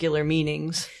particular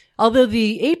meanings. Although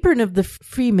the apron of the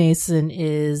Freemason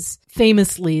is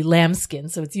famously lambskin,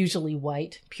 so it's usually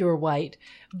white, pure white.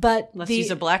 But unless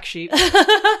he's a black sheep.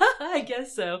 I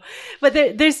guess so. But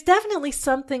there's definitely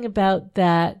something about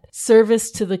that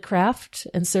service to the craft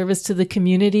and service to the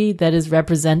community that is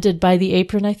represented by the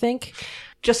apron, I think.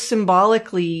 Just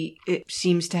symbolically, it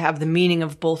seems to have the meaning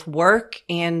of both work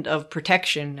and of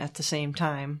protection at the same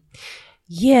time.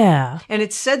 Yeah. And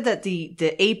it's said that the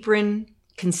apron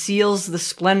conceals the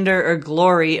splendor or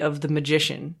glory of the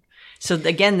magician. So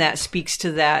again, that speaks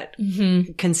to that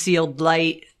concealed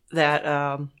light,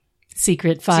 that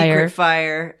secret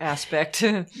fire aspect.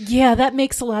 Yeah, that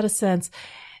makes a lot of sense.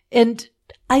 And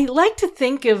I like to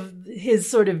think of his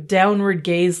sort of downward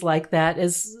gaze like that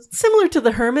as similar to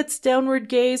the hermit's downward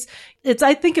gaze.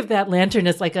 I think of that lantern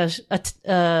as like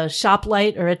a shop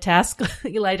light or a task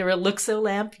light or a Luxo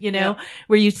lamp,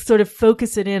 where you sort of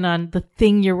focus it in on the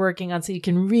thing you're working on so you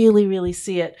can really, really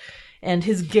see it. And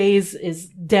his gaze is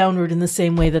downward in the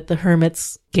same way that the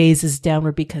hermit's gaze is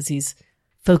downward because he's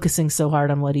focusing so hard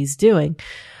on what he's doing.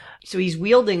 So he's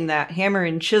wielding that hammer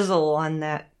and chisel on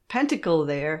that pentacle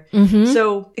there.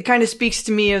 So it kind of speaks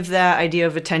to me of that idea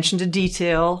of attention to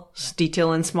detail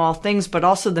in small things, but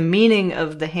also the meaning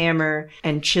of the hammer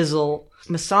and chisel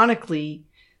Masonically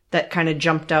that kind of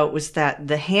jumped out was that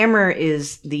the hammer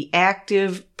is the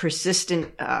active,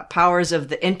 persistent powers of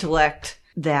the intellect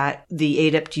that the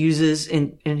adept uses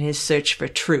in his search for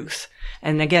truth.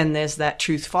 And again, there's that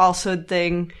truth falsehood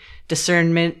thing,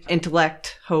 discernment,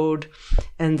 intellect, hode.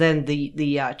 And then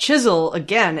the chisel,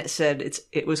 again, it said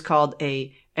it was called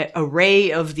a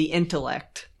ray of the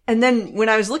intellect. And then when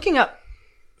I was looking up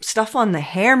stuff on the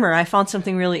hammer, I found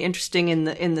something really interesting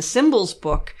in the symbols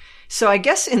book. So I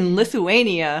guess in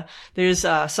Lithuania, there's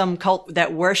some cult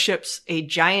that worships a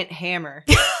giant hammer.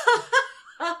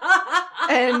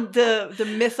 And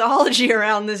the mythology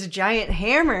around this giant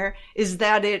hammer is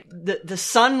that the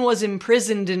sun was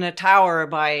imprisoned in a tower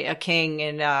by a king,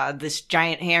 and this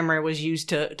giant hammer was used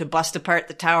to bust apart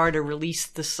the tower to release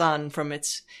the sun from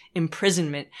its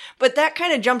imprisonment. But that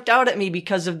kind of jumped out at me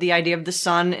because of the idea of the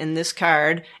sun in this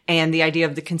card and the idea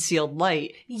of the concealed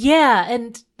light. Yeah,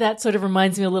 and that sort of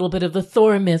reminds me a little bit of the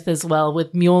Thor myth as well,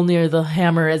 with Mjolnir, the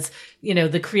hammer, as,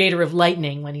 the creator of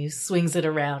lightning when he swings it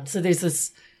around. So there's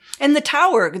this... And the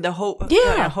tower, the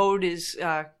Hode is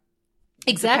exactly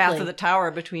the path of the tower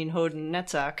between Hode and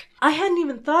Netzach. I hadn't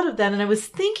even thought of that, and I was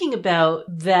thinking about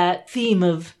that theme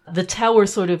of the tower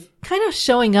sort of kind of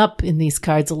showing up in these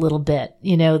cards a little bit.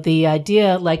 The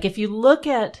idea, like if you look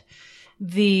at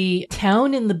the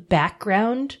town in the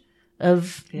background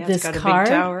of this got card, a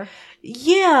big tower.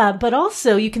 Yeah, but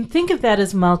also you can think of that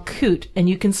as Malkut, and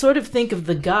you can sort of think of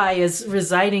the guy as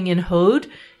residing in Hode,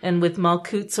 and with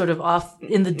Malkut sort of off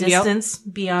in the distance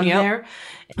beyond there.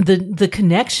 The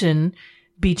connection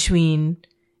between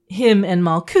him and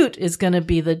Malkut is going to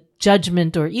be the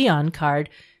Judgment or Eon card,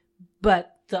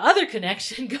 but the other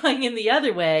connection going in the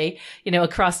other way,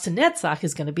 across to Netzach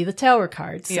is going to be the tower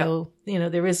card. So,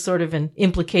 there is sort of an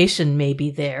implication maybe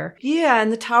there. Yeah,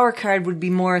 and the tower card would be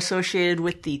more associated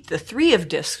with the three of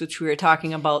discs, which we were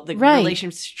talking about, the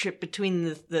relationship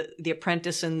between the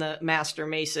apprentice and the master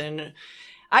mason.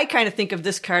 I kind of think of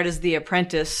this card as the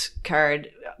apprentice card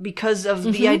because of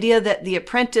the idea that the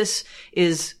apprentice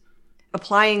is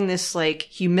applying this like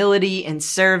humility and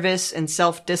service and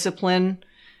self-discipline,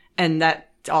 and that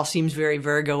all seems very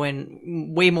Virgo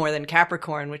and way more than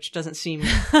Capricorn, which doesn't seem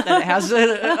that it has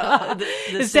the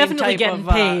it's same definitely type getting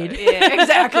of, paid. Yeah,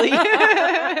 exactly.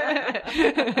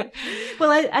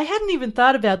 Well, I hadn't even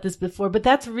thought about this before, but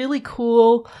that's really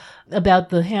cool about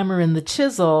the hammer and the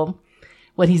chisel,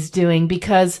 what he's doing,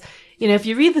 because, if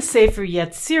you read the Sefer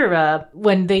Yetzirah,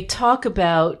 when they talk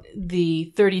about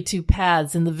the 32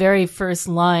 paths in the very first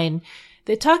line,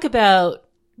 they talk about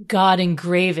God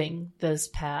engraving those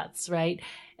paths, right?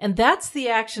 And that's the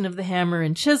action of the hammer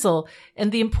and chisel.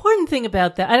 And the important thing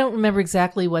about that, I don't remember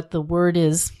exactly what the word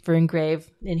is for engrave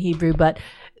in Hebrew, but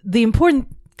the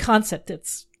important concept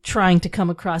it's trying to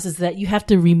come across is that you have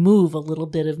to remove a little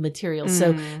bit of material.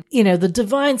 So, the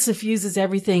divine suffuses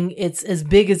everything. It's as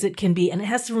big as it can be, and it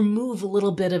has to remove a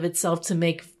little bit of itself to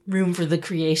make room for the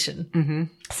creation. Mm-hmm.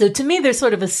 So to me, there's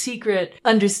sort of a secret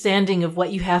understanding of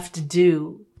what you have to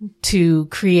do to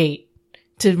create,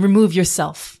 to remove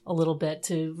yourself a little bit,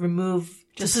 to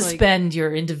suspend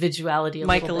your individuality a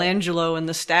little bit. Michelangelo and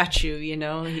the statue, he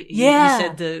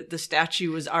said the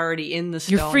statue was already in the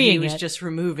stone. You're freeing he was it. Just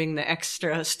removing the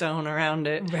extra stone around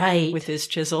it, right, with his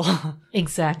chisel.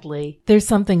 Exactly. There's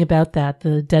something about that,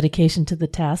 the dedication to the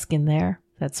task in there.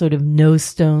 That sort of no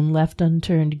stone left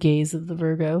unturned gaze of the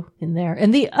Virgo in there.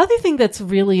 And the other thing that's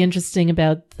really interesting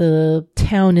about the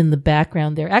town in the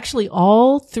background there, actually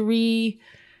all three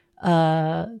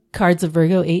cards of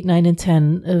Virgo, 8, 9, and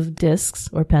 10 of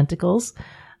discs or pentacles,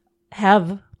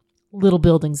 have little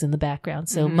buildings in the background.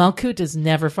 So Malkut is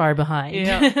never far behind.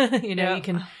 Yeah.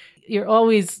 You're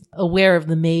always aware of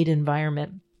the made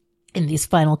environment in these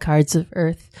final cards of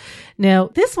Earth. Now,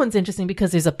 this one's interesting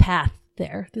because there's a path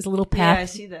there. There's a little path. Yeah, I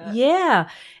see that. Yeah.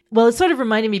 Well, it sort of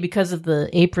reminded me because of the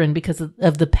apron, because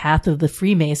of the path of the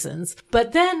Freemasons.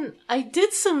 But then I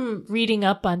did some reading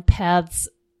up on paths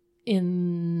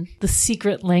in The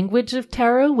Secret Language of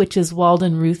Tarot, which is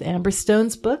Walden Ruth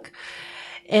Amberstone's book.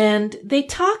 And they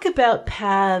talk about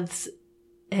paths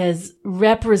as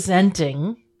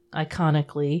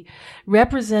iconically,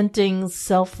 representing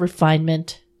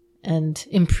self-refinement and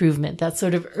improvement, that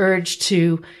sort of urge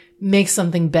to make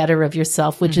something better of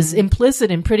yourself, which is implicit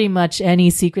in pretty much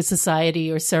any secret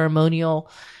society or ceremonial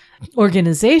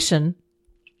organization.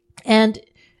 And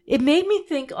it made me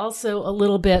think also a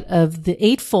little bit of the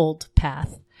eightfold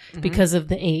path because of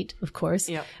the 8, of course.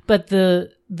 Yep. But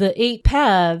the 8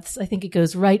 paths, I think it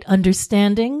goes right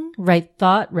understanding, right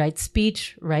thought, right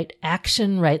speech, right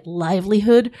action, right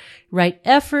livelihood, right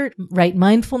effort, right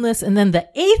mindfulness. And then the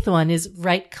 8th one is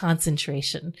right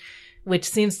concentration, which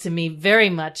seems to me very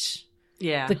much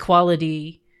the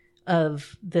quality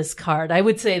of this card. I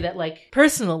would say that, like,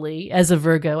 personally, as a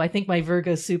Virgo, I think my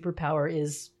Virgo superpower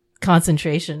is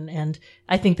concentration. And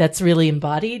I think that's really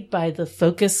embodied by the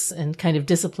focus and kind of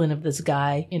discipline of this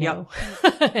guy,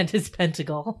 and his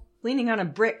pentacle. Leaning on a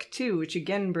brick too, which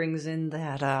again brings in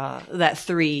that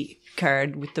 3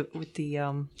 card with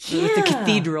the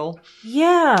cathedral.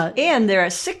 Yeah. And there are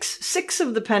six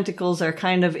of the pentacles are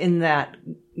kind of in that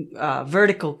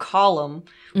vertical column,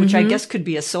 which I guess could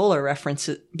be a solar reference,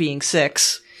 being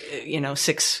 6.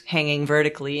 6 hanging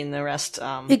vertically and the rest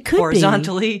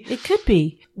horizontally. It could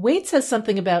be. Waite says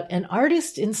something about an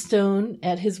artist in stone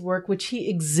at his work, which he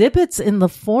exhibits in the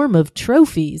form of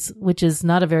trophies, which is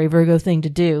not a very Virgo thing to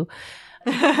do.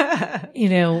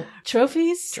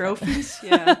 Trophies? Trophies,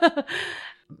 yeah.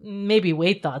 Maybe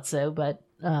Waite thought so, but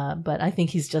I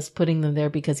think he's just putting them there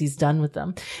because he's done with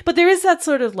them. But there is that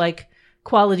sort of like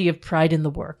quality of pride in the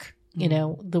work.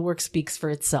 The work speaks for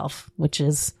itself, which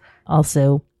is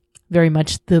also very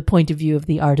much the point of view of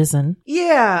the artisan.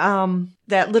 Yeah,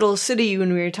 that little city,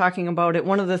 when we were talking about it,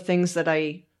 one of the things that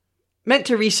I meant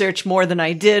to research more than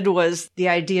I did was the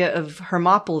idea of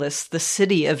Hermopolis, the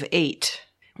city of 8.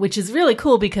 Which is really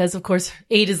cool because, of course,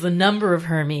 8 is the number of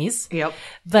Hermes. Yep.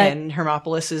 And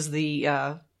Hermopolis is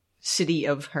the city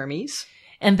of Hermes.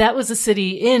 And that was a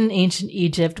city in ancient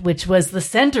Egypt, which was the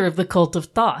center of the cult of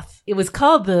Thoth. It was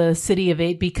called the City of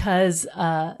 8 because...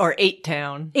 or 8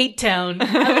 Town. 8 Town. I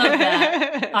love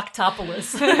that.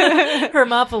 Octopolis.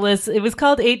 Hermopolis. It was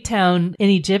called 8 Town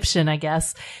in Egyptian, I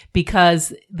guess,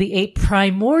 because the 8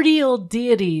 primordial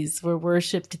deities were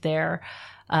worshipped there.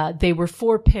 They were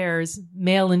 4 pairs,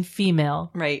 male and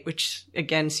female. Right, which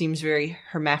again seems very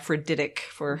hermaphroditic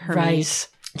for Hermes. Right.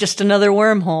 Just another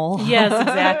wormhole. Yes,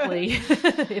 exactly.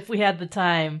 If we had the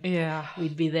time, yeah,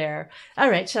 we'd be there. All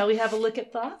right, shall we have a look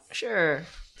at Thoth? Sure.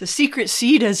 The secret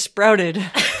seed has sprouted.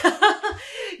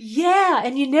 Yeah,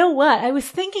 and you know what? I was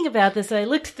thinking about this. I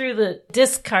looked through the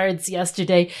disc cards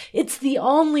yesterday. It's the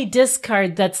only disc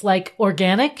card that's like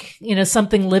organic,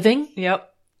 something living. Yep.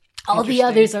 All the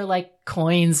others are like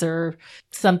coins or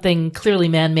something clearly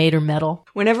man-made or metal.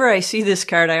 Whenever I see this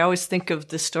card, I always think of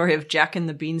the story of Jack and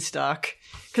the Beanstalk,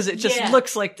 because it just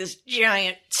looks like this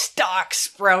giant stalk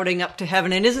sprouting up to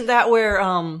heaven. And isn't that where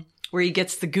he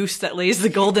gets the goose that lays the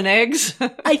golden eggs?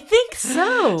 I think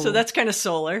so. So that's kind of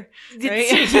solar,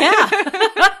 right?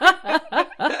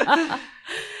 Yeah.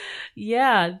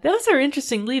 Yeah, those are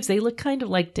interesting leaves. They look kind of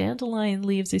like dandelion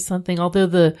leaves or something, although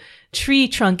the tree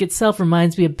trunk itself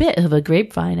reminds me a bit of a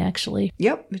grapevine, actually.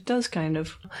 Yep, it does kind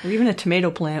of. Or even a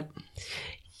tomato plant.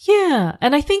 Yeah,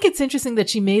 and I think it's interesting that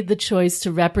she made the choice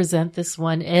to represent this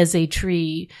one as a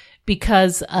tree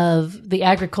because of the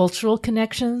agricultural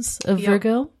connections of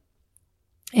Virgo.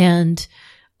 And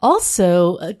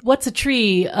also, what's a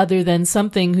tree other than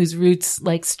something whose roots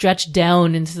like stretch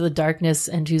down into the darkness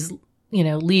and whose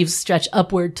leaves stretch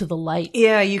upward to the light?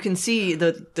 Yeah, you can see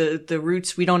the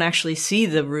roots. We don't actually see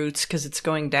the roots because it's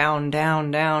going down,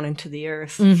 down, down into the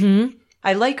earth. Mm-hmm.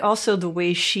 I like also the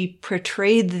way she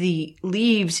portrayed the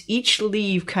leaves. Each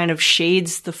leaf kind of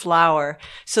shades the flower.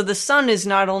 So the sun is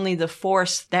not only the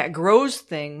force that grows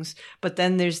things, but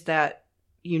then there's that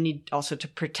you need also to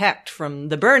protect from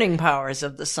the burning powers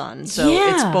of the sun. So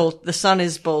it's both, the sun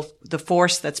is both the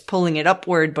force that's pulling it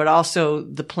upward, but also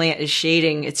the plant is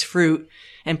shading its fruit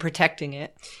and protecting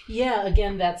it. Yeah,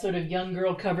 again, that sort of young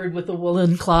girl covered with a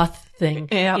woolen cloth thing.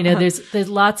 Yeah. There's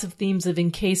lots of themes of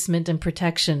encasement and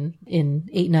protection in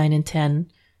 8, 9, and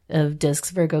 10 of discs,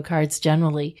 Virgo cards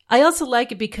generally. I also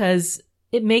like it because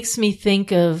it makes me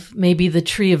think of maybe the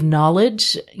tree of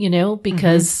knowledge,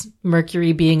 because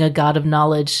Mercury being a god of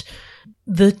knowledge.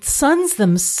 The suns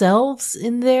themselves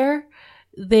in there,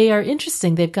 they are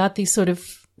interesting. They've got these sort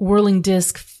of whirling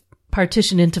disc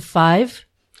partitioned into 5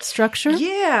 structure.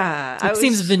 Yeah. It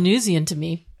seems Venusian to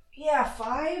me. Yeah,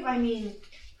 5, I mean,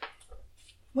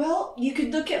 well, you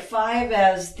could look at 5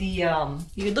 as the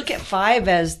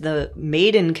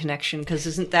maiden connection, because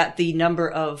isn't that the number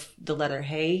of the letter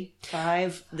He?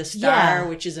 5, the star,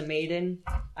 which is a maiden.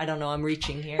 I don't know, I'm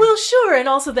reaching here. Well, sure, and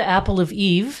also the apple of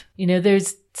Eve.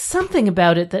 There's something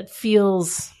about it that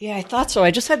feels... Yeah, I thought so.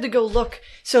 I just had to go look.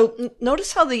 So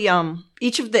notice how the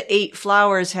each of the 8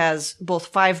 flowers has both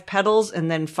 5 petals and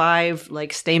then 5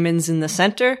 like stamens in the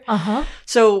center. Uh-huh.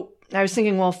 So I was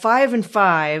thinking, well, 5 and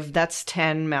 5, that's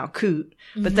 10 Malkut.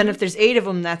 But then if there's 8 of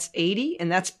them, that's 80, and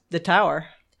that's the tower.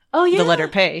 Oh, yeah. The letter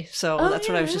Pe. So that's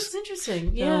what I was just... That's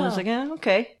interesting. So Yeah. I was like,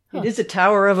 okay. Huh. It is a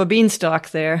tower of a beanstalk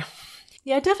there.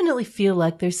 Yeah, I definitely feel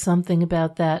like there's something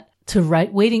about that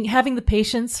having the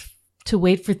patience to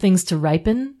wait for things to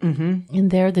ripen. Mm-hmm. In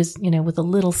there's, with a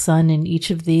little sun in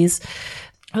each of these.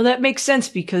 Well, that makes sense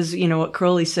because, what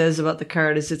Crowley says about the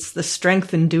card is it's the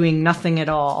strength in doing nothing at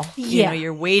all. Yeah.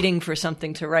 You're waiting for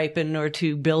something to ripen or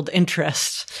to build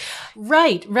interest.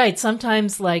 Right.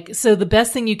 Sometimes so the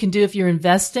best thing you can do if you're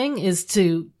investing is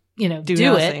to,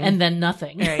 do it and then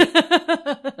nothing.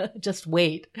 Right. Just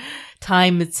wait.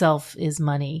 Time itself is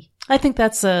money. I think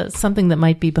that's something that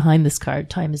might be behind this card.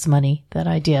 Time is money, that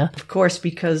idea. Of course,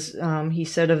 because he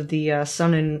said of the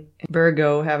sun in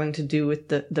Virgo having to do with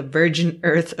the virgin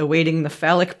earth awaiting the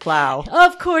phallic plow.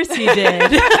 Of course he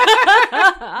did.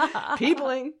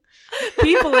 Peopling.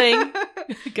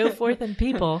 Go forth and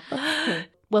people.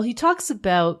 Well, he talks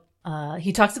about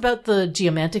the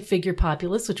geomantic figure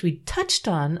populace, which we touched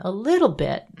on a little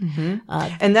bit. Mm-hmm.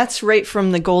 And that's right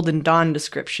from the Golden Dawn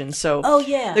description. So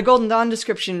the Golden Dawn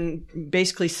description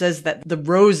basically says that the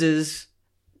roses,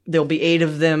 there'll be 8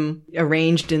 of them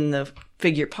arranged in the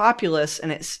figure populace.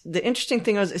 And the interesting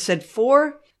thing was it said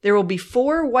there will be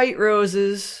 4 white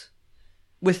roses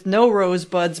with no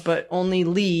rosebuds, but only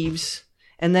leaves.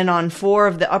 And then on 4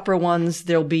 of the upper ones,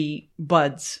 there'll be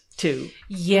buds too.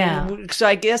 Yeah. So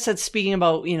I guess that's speaking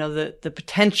about, the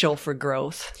potential for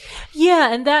growth.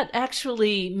 Yeah. And that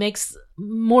actually makes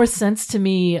more sense to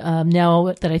me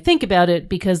now that I think about it,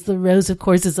 because the rose, of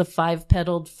course, is a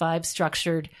 5-petaled,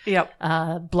 5-structured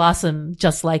blossom,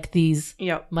 just like these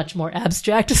much more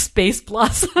abstract space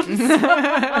blossoms.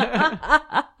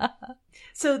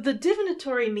 So the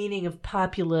divinatory meaning of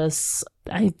populace,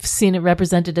 I've seen it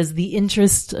represented as the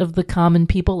interest of the common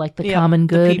people, like the common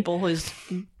good. The people is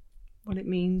what it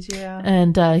means, yeah.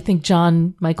 And I think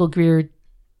John Michael Greer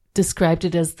described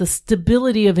it as the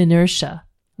stability of inertia,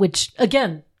 which,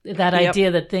 again, that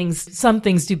idea that some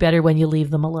things do better when you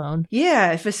leave them alone.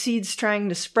 Yeah, if a seed's trying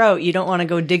to sprout, you don't want to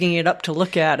go digging it up to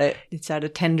look at it. It's at a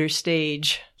tender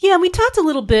stage. Yeah, and we talked a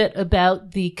little bit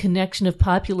about the connection of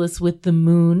Populus with the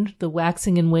moon, the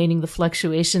waxing and waning, the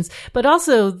fluctuations, but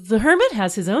also the hermit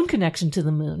has his own connection to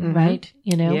the moon, right?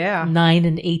 9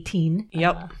 and 18.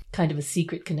 Yep. Kind of a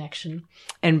secret connection.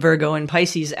 And Virgo and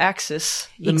Pisces axis.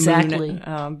 The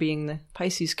moon, being the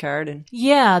Pisces card. And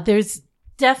yeah, there's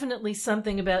definitely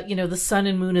something about, the sun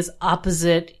and moon as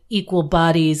opposite equal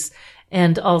bodies,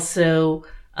 and also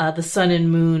the sun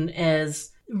and moon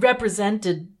as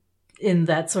represented in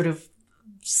that sort of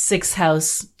 6th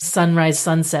house sunrise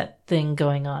sunset thing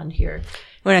going on here.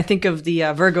 When I think of the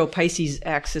Virgo Pisces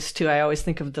axis too, I always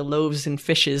think of the loaves and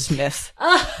fishes myth.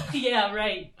 Yeah,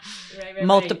 right.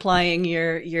 Multiplying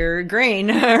your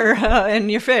grain and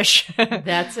your fish.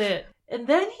 That's it. And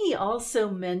then he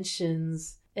also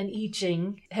mentions an I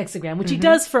Ching hexagram, which he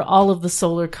does for all of the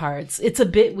solar cards. It's a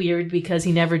bit weird because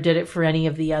he never did it for any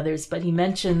of the others, but he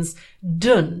mentions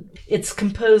Dun. It's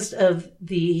composed of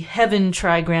the heaven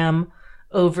trigram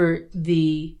over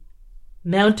the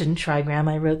mountain trigram.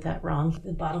 I wrote that wrong.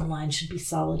 The bottom line should be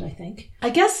solid, I think. I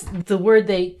guess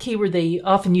the keyword they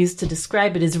often use to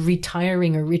describe it is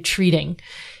retiring or retreating.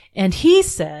 And he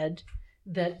said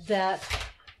that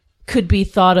could be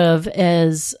thought of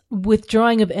as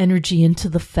withdrawing of energy into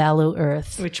the fallow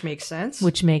earth. Which makes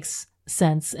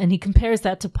sense. And he compares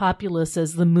that to Populus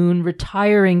as the moon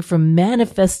retiring from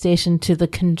manifestation to the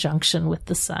conjunction with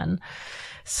the sun.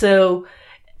 So...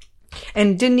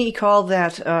 And didn't he call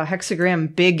that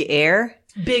hexagram Big Air?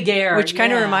 Big Air. Which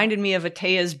kind of reminded me of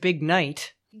Atea's Big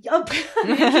Night. Oh,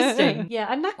 interesting. Yeah,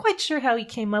 I'm not quite sure how he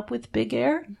came up with Big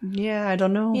Air. Yeah, I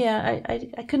don't know. Yeah,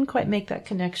 I couldn't quite make that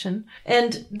connection.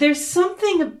 And there's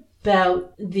something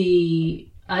about the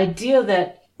idea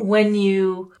that when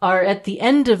you are at the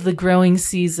end of the growing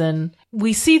season,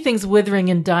 we see things withering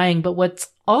and dying, but what's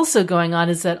also going on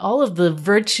is that all of the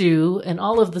virtue and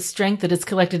all of the strength that is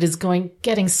collected is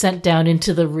getting sent down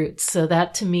into the roots. So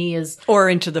that to me is... Or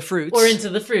into the fruits.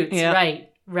 Yeah.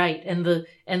 Right. And the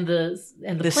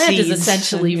plant seeds is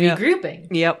essentially regrouping.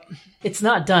 Yep. It's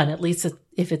not done, at least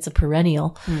if it's a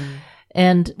perennial.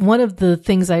 And one of the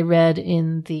things I read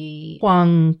in the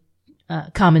Huang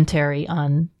commentary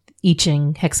on I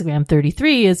Ching hexagram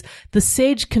 33 is the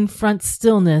sage confronts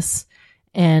stillness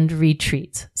and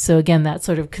retreats. So again, that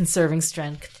sort of conserving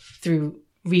strength through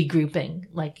regrouping.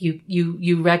 Like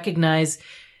you recognize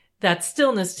that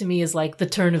stillness to me is like the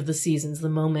turn of the seasons, the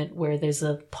moment where there's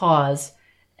a pause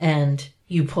and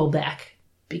you pull back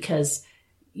because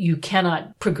you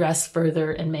cannot progress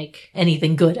further and make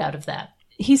anything good out of that.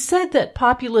 He said that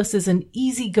Populus is an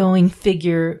easygoing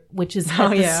figure, which is at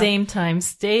the same time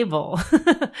stable.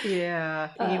 Yeah.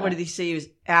 What did he say? He was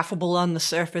affable on the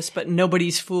surface, but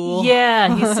nobody's fool.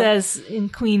 Yeah. He says in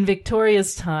Queen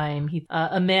Victoria's time,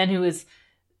 a man who is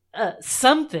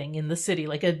something in the city,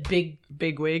 like a big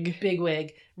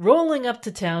wig, rolling up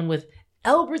to town with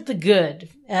Albert the Good,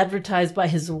 advertised by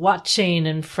his watch chain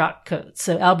and frock coat.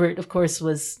 So Albert, of course,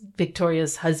 was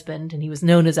Victoria's husband, and he was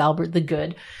known as Albert the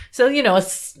Good. So,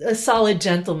 a solid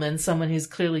gentleman, someone who's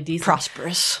clearly decent.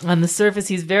 Prosperous. On the surface,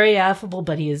 he's very affable,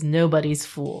 but he is nobody's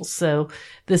fool. So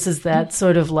this is that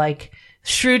sort of like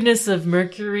shrewdness of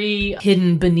Mercury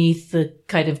hidden beneath the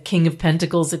kind of King of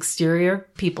Pentacles exterior.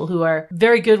 People who are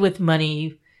very good with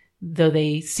money, though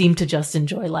they seem to just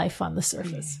enjoy life on the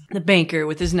surface. The banker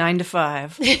with his 9 to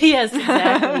 5. Yes,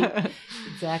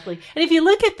 exactly. And if you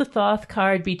look at the Thoth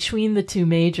card between the two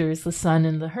majors, the Sun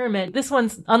and the Hermit, this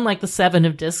one's unlike the 7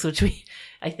 of Discs, which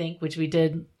we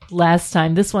did last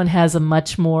time. This one has a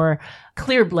much more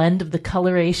clear blend of the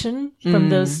coloration from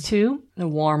those two. The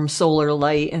warm solar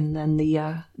light and then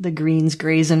the greens,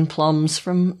 grays, and plums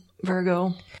from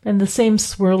Virgo. And the same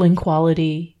swirling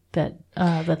quality that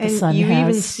the sun has. You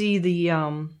even see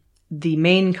the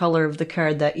main color of the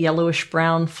card, that yellowish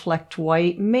brown flecked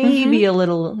white, maybe a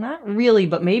little, not really,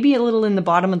 but maybe a little in the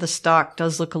bottom of the stalk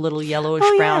does look a little yellowish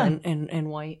brown and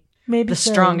white. Maybe the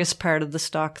strongest part of the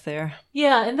stalk there.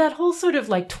 Yeah, and that whole sort of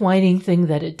like twining thing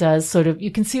that it does, sort of,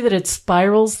 you can see that it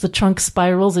spirals, the trunk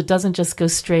spirals, it doesn't just go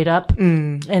straight up.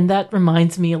 And that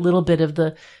reminds me a little bit of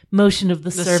the motion of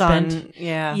the serpent. Sun,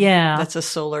 yeah. That's a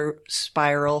solar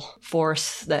spiral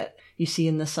force that you see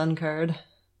in the sun card.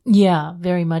 Yeah,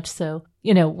 very much so.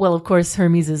 Well, of course,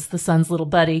 Hermes is the sun's little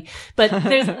buddy, but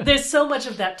there's so much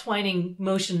of that twining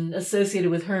motion associated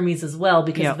with Hermes as well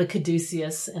because of the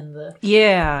caduceus and the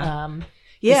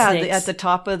at the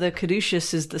top of the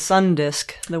caduceus is the sun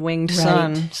disk, the winged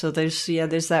sun. So there's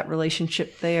that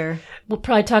relationship there. we'll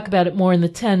probably talk about it more in the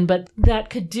 10, but that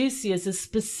Caduceus is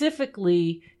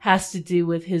specifically has to do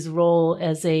with his role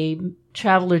as a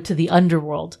traveler to the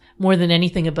underworld more than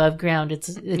anything above ground.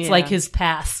 It's like his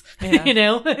pass, you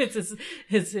know, it's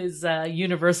his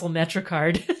universal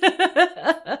MetroCard.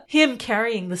 Him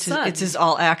carrying the sun. It's his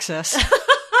all access.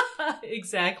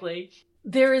 Exactly.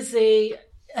 There is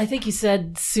I think you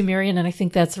said Sumerian, and I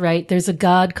think that's right. There's a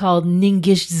god called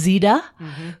Ningishzida,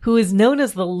 who is known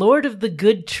as the Lord of the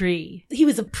Good Tree. He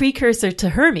was a precursor to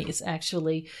Hermes,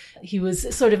 actually. He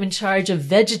was sort of in charge of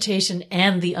vegetation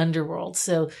and the underworld.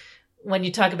 So when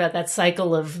you talk about that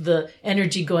cycle of the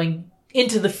energy going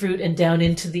into the fruit and down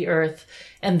into the earth,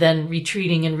 and then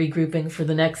retreating and regrouping for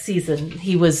the next season,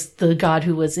 he was the god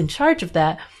who was in charge of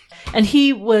that. And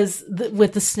he was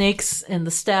with the snakes and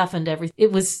the staff and everything.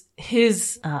 It was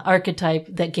his archetype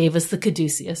that gave us the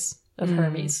Caduceus of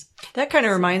Hermes. That kind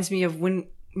of reminds me of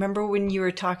remember when you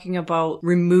were talking about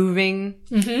removing,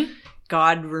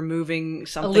 God removing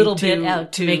something a little bit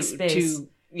out to make space.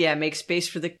 Make space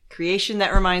for the creation.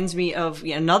 That reminds me of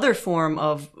another form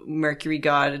of Mercury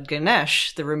god,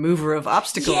 Ganesh, the remover of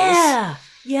obstacles.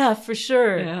 Yeah, for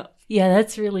sure. Yeah,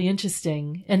 that's really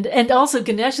interesting. And also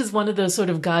Ganesh is one of those sort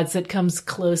of gods that comes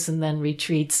close and then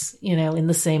retreats, you know, in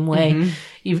the same way.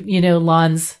 You know,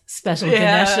 Lon's special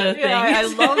Ganesha thing. I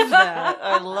love that.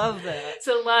 I love that.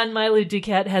 So Lon Milo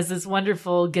Duquette has this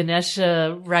wonderful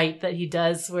Ganesha rite that he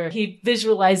does where he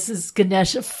visualizes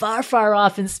Ganesha far, far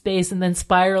off in space and then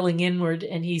spiraling inward,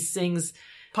 and he sings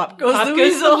Pop goes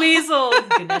the weasel.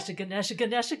 Ganesha, Ganesha,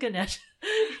 Ganesha, Ganesha.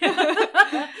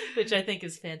 Which I think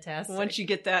is fantastic. Once you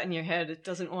get that in your head, it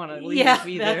doesn't want to leave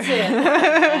either.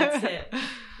 That's it.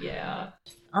 Yeah.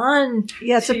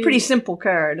 It's a pretty simple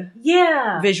card.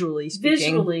 Yeah. Visually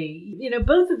speaking. You know,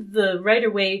 both of the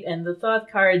Rider-Waite and the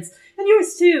Thoth cards, and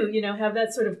yours too, you know, have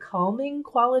that sort of calming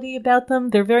quality about them.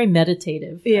 They're very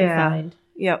meditative, I find.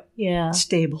 Yep. Yeah.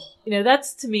 Stable. You know,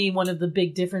 that's to me one of the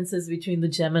big differences between the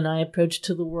Gemini approach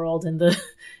to the world and the,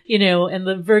 you know, and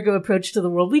the Virgo approach to the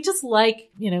world. We just like,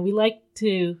 you know, we like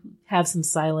to have some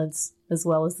silence as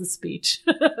well as the speech.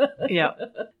 Yeah.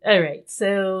 All right.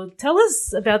 So tell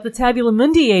us about the Tabula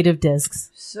Mundi 8 of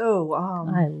discs. So,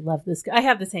 I love this. I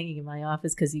have this hanging in my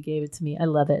office because you gave it to me. I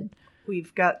love it.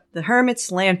 We've got the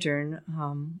Hermit's Lantern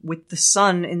with the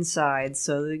sun inside,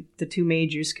 so the two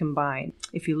majors combine.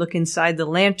 If you look inside the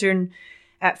lantern,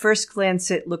 at first glance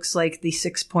it looks like the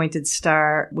six-pointed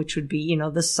star, which would be, you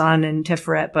know, the sun and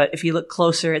Tiferet, but if you look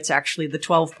closer, it's actually the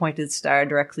 12-pointed star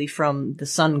directly from the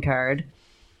sun card.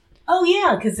 Oh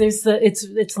yeah, because there's it's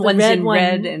the one's red in one.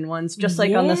 red and one's just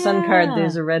like on the sun card.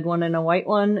 There's a red one and a white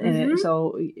one, and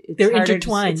they're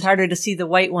intertwined. It's harder to see the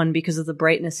white one because of the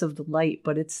brightness of the light,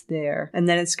 but it's there. And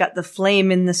then it's got the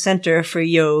flame in the center for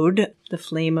Yod, the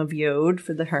flame of Yod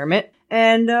for the Hermit,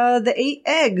 and the 8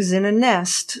 eggs in a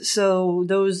nest. So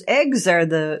those eggs are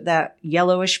that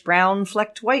yellowish brown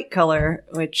flecked white color,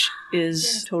 which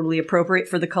is totally appropriate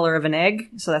for the color of an egg.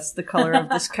 So that's the color of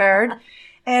this card.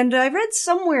 And I read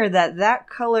somewhere that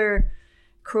color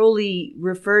Crowley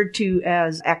referred to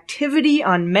as activity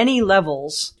on many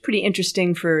levels. Pretty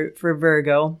interesting for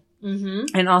Virgo.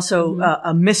 And also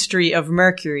a mystery of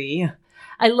Mercury.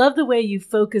 I love the way you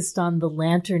focused on the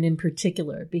lantern in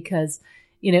particular because,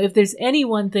 you know, if there's any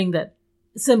one thing that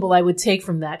symbol I would take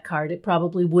from that card, it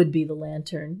probably would be the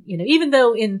lantern. You know, even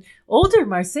though in older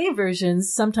Marseille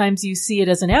versions, sometimes you see it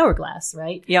as an hourglass,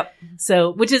 right? Yep.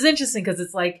 So, which is interesting because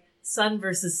it's like Sun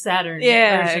versus Saturn.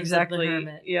 Yeah, exactly. Of the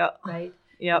Hermit, yeah. Right?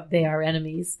 Yep. They are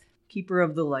enemies. Keeper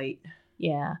of the light.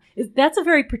 Yeah. That's a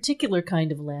very particular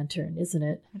kind of lantern, isn't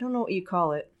it? I don't know what you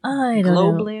call it. I don't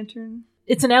know. Globe lantern?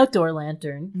 It's an outdoor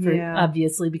lantern,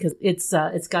 obviously, because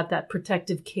it's got that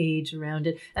protective cage around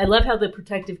it. I love how the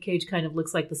protective cage kind of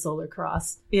looks like the solar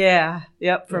cross. Yeah.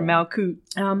 Yep. For Malkut.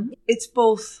 It's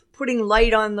both putting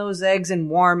light on those eggs and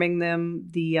warming them.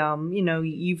 The, you know,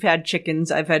 you've had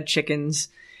chickens. I've had chickens.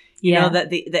 You know that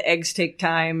the eggs take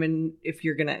time, and if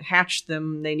you're going to hatch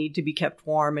them, they need to be kept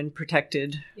warm and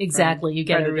protected. Exactly. You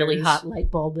get a really hot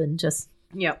light bulb and just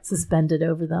suspend it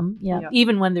over them. Yeah.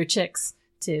 Even when they're chicks,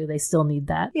 too, they still need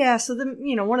that. Yeah. So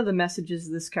one of the messages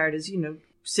of this card is,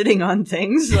 sitting on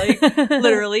things, like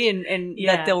literally, and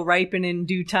that they'll ripen in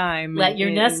due time. Let your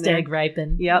nest egg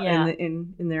ripen.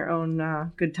 In their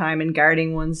own good time, and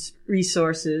guarding one's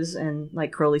resources, and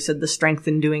like Crowley said, the strength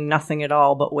in doing nothing at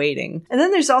all but waiting. And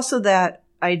then there's also that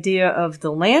idea of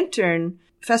the lantern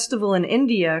festival in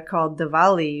India called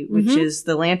Diwali, which is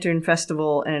the lantern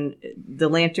festival, and the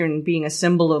lantern being a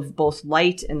symbol of both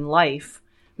light and life.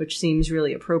 which seems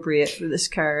really appropriate for this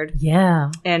card.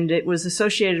 Yeah. And it was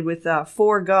associated with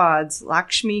 4 gods: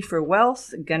 Lakshmi for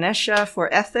wealth, Ganesha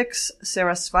for ethics,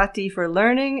 Saraswati for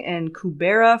learning, and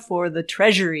Kubera for the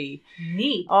treasury.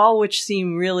 Neat. All which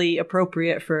seem really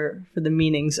appropriate for the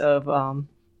meanings of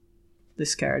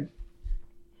this card.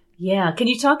 Yeah. Can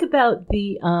you talk about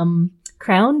the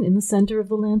crown in the center of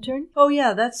the lantern? Oh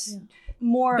yeah, that's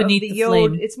more Beneath of the the yod.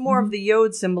 flame. It's more of the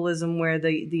yod symbolism where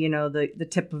the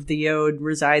tip of the yod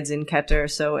resides in Keter.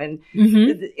 So, and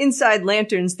inside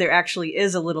lanterns, there actually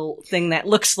is a little thing that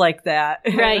looks like that.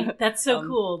 Right. That's so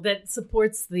cool. That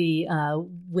supports the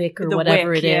wick or The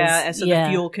whatever wick, it is. yeah, and so the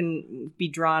fuel can be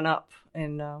drawn up,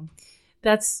 and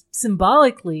That's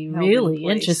symbolically held in really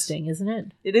place. interesting, isn't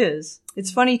it? it is.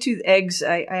 It's funny too. The eggs.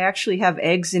 I actually have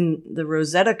eggs in the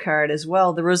Rosetta card as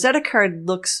well. The Rosetta card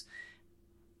looks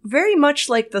very much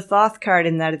like the Thoth card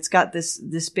in that it's got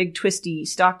this big twisty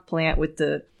stalk plant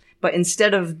but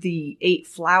instead of the 8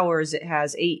 flowers, it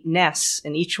has 8 nests,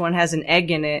 and each one has an egg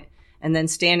in it, and then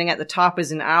standing at the top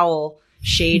is an owl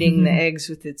shading the eggs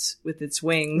with its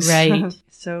wings. Right.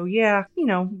 So yeah,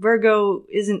 Virgo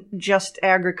isn't just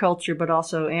agriculture, but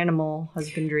also animal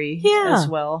husbandry as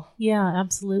well. Yeah,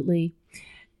 absolutely.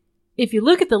 If you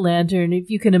look at the lantern, if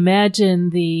you can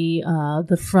imagine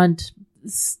the front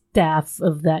staff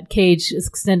of that cage is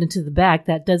extended to the back,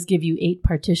 that does give you 8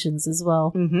 partitions as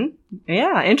well.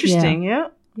 Yeah, interesting. Yeah.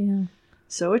 Yeah.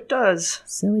 So it does.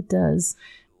 So it does.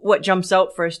 What jumps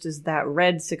out first is that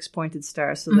red 6-pointed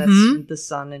star. So that's the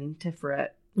sun and Tiferet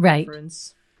Right.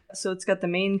 reference. So it's got the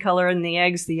main color in the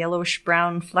eggs, the yellowish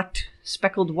brown flecked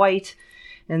speckled white,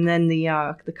 and then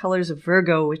the colors of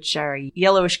Virgo, which are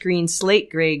yellowish green, slate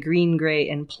gray, green gray,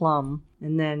 and plum.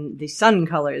 And then the sun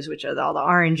colors, which are all the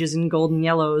oranges and golden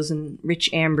yellows and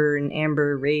rich amber and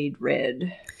amber rayed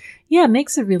red. Yeah, it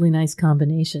makes a really nice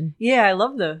combination. Yeah, I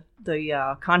love the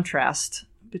contrast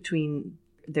between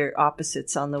their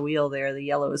opposites on the wheel there, the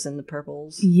yellows and the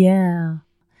purples. Yeah.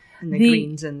 And the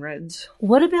greens and reds.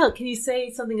 What about, can you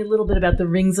say something a little bit about the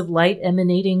rings of light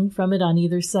emanating from it on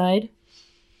either side?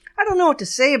 I don't know what to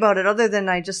say about it other than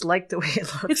I just like the way it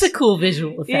looks. It's a cool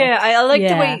visual effect. Yeah, I like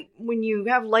the way when you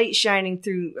have light shining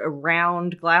through a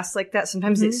round glass like that,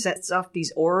 sometimes it sets off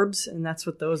these orbs, and that's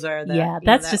what those are. That's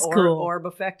that just cool. Orb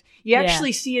effect. You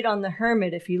actually see it on the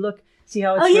hermit if you look. See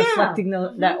how it's Oh, reflecting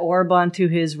that orb onto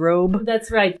his robe?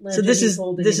 That's right. So this is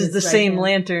the same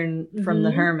lantern from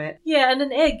the hermit. Yeah, and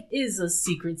an egg is a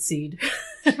secret seed,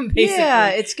 basically. Yeah,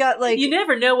 it's got like... You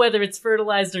never know whether it's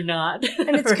fertilized or not.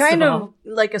 And it's kind of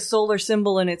like a solar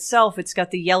symbol in itself. It's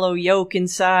got the yellow yolk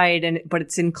inside, but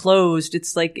it's enclosed.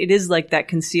 It is like that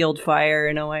concealed fire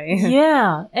in a way.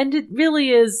 Yeah, and it really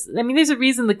is. I mean, there's a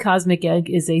reason the cosmic egg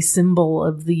is a symbol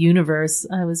of the universe.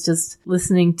 I was just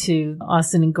listening to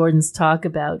Austin and Gordon's talk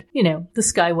about, the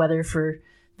sky weather for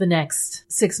the next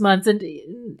 6 months. And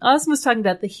Austin was talking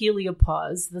about the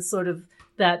heliopause, the sort of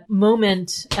that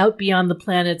moment out beyond the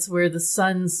planets where the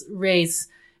sun's rays,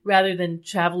 rather than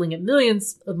traveling at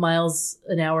millions of miles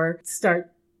an hour,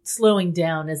 start slowing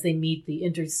down as they meet the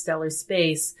interstellar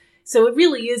space. So it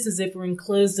really is as if we're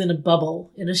enclosed in a bubble,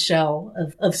 in a shell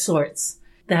of sorts.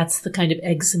 That's the kind of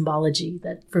egg symbology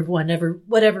that for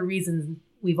whatever reason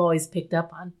we've always picked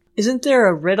up on. Isn't there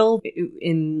a riddle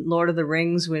in Lord of the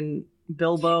Rings when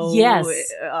Bilbo... Yes.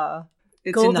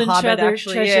 It's Golden in the Hobbit,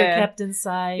 actually. treasure kept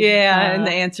inside. Yeah, and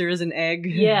the answer is an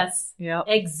egg. Yes. Yep.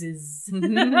 Eggses.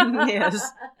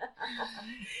 Yes.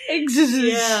 Eggses.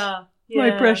 Yeah.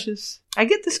 My precious. I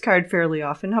get this card fairly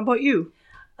often. How about you?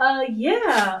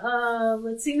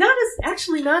 Let's see.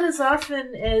 Not as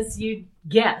often as you'd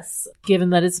guess,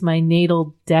 given that it's my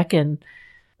natal decan.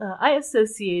 I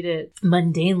associate it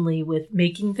mundanely with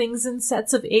making things in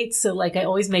sets of 8. So like I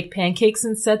always make pancakes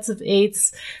in sets of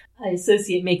 8s. I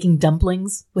associate making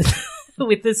dumplings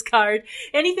with this card.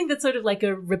 Anything that's sort of like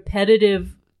a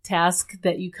repetitive task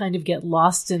that you kind of get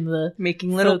lost in the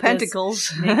making little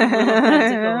pentacles. Making little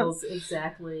pentacles,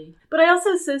 exactly. But I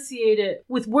also associate it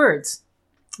with words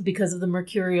because of the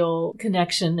mercurial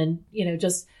connection and,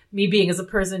 just me being as a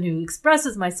person who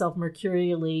expresses myself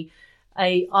mercurially.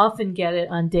 I often get it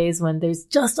on days when there's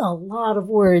just a lot of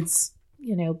words,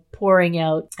 pouring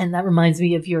out. And that reminds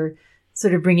me of your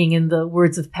sort of bringing in the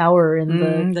words of power and the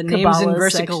names and Kabbalah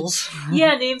versicles.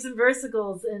 Yeah, names and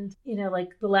versicles. And,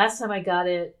 like the last time I got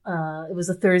it, it was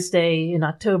a Thursday in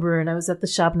October and I was at the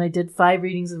shop and I did 5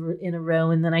 readings in a row.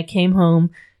 And then I came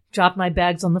home, dropped my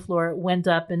bags on the floor, went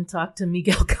up and talked to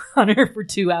Miguel Connor for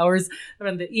 2 hours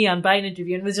around the Eon Biden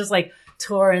interview. And it was just like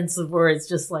torrents of words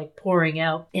just like pouring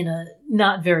out in a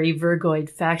not very Virgoid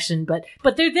fashion, but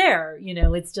they're there,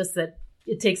 it's just that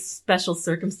it takes special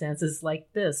circumstances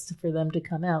like this for them to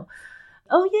come out.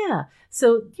 Oh, yeah.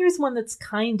 So here's one that's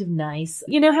kind of nice.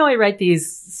 You know how I write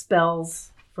these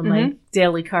spells for my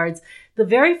daily cards? The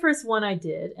very first one I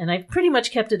did, and I've pretty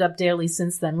much kept it up daily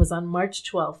since then, was on March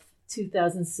 12th,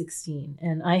 2016.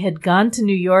 And I had gone to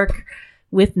New York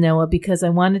with Noah because I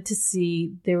wanted to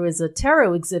see, there was a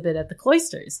tarot exhibit at the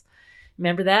Cloisters.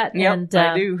 Remember that? Yep, and,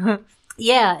 I do.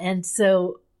 Yeah. And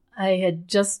so I had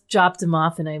just dropped him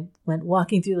off and I went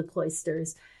walking through the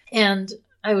Cloisters. And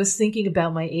I was thinking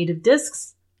about my 8 of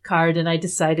Discs card and I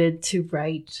decided to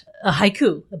write a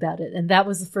haiku about it. And that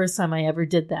was the first time I ever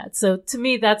did that. So to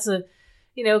me, that's a,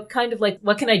 kind of like,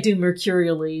 what can I do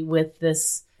mercurially with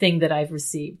this thing that I've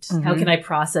received? How can I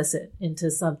process it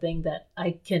into something that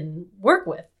I can work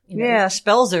with? Yeah,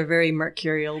 spells are very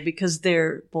mercurial because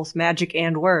they're both magic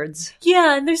and words.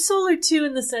 Yeah, and they're solar too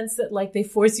in the sense that like they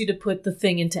force you to put the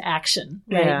thing into action,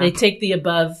 right? Yeah. They take the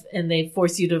above and they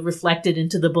force you to reflect it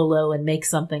into the below and make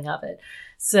something of it.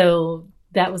 So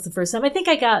that was the first time.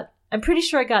 I'm pretty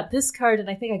sure I got this card and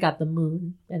I think I got the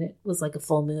moon and it was like a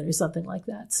full moon or something like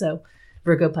that. So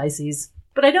Virgo, Pisces.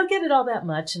 But I don't get it all that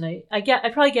much. And I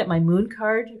probably get my moon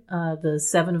card, the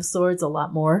 7 of Swords, a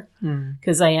lot more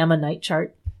because I am a night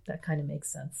chart. That kind of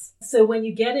makes sense. So when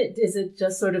you get it, is it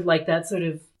just sort of like that sort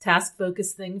of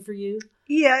task-focused thing for you?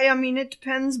 Yeah, I mean, it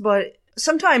depends, but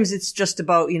sometimes it's just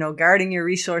about, guarding your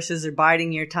resources or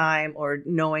biding your time or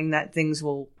knowing that things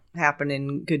will happen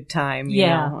in good time. You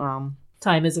know?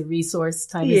 Time is a resource.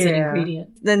 Time is an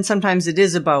ingredient. Then sometimes it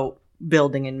is about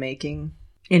building and making,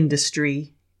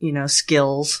 industry,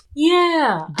 skills.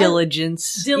 Yeah.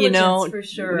 Diligence. For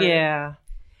sure. Yeah.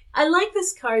 I like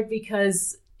this card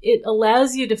because it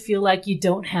allows you to feel like you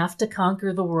don't have to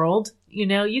conquer the world. You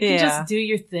can just do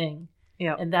your thing.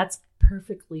 Yeah. And that's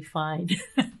perfectly fine.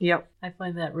 Yep. I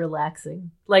find that relaxing.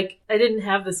 Like, I didn't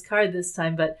have this card this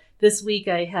time, but this week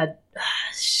I had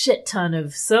a shit ton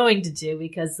of sewing to do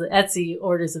because the Etsy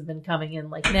orders have been coming in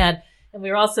like mad. And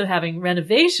we were also having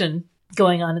renovation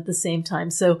going on at the same time.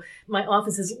 So my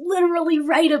office is literally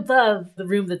right above the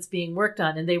room that's being worked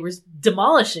on, and they were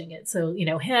demolishing it. So,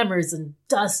 hammers and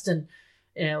dust and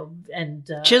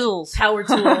chisels, power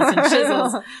tools and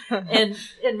chisels. And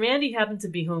Randy happened to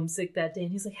be homesick that day.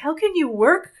 And he's like, how can you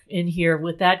work in here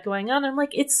with that going on? I'm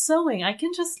like, it's sewing. I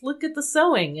can just look at the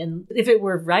sewing. And if it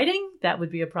were writing, that would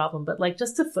be a problem. But like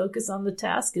just to focus on the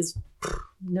task is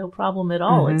no problem at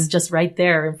all. It's just right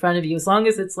there in front of you. As long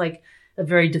as it's like a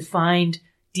very defined,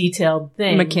 detailed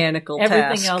thing. Mechanical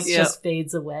everything task. Else just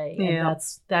fades away. Yeah. And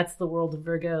that's the world of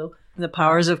Virgo. The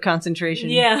powers of concentration.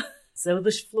 Yeah. So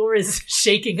the floor is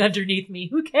shaking underneath me.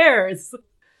 Who cares?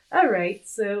 All right.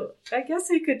 So I guess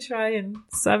we could try and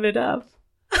sum it up.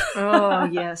 Oh,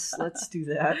 yes. Let's do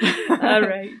that. All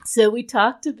right. So we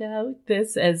talked about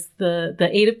this as the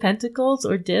 8 of Pentacles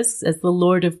or Discs as the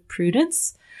Lord of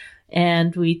Prudence.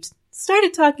 And we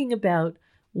started talking about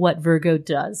what Virgo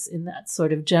does in that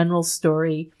sort of general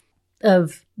story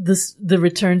of the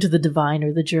return to the divine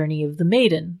or the journey of the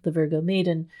maiden, the Virgo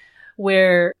maiden,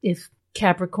 where if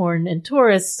Capricorn and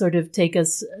Taurus sort of take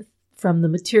us from the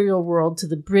material world to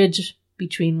the bridge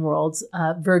between worlds,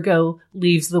 Virgo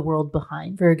leaves the world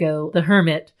behind. Virgo, the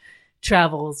hermit,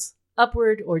 travels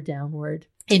upward or downward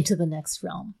into the next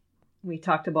realm. We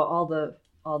talked about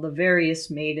all the various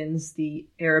maidens, the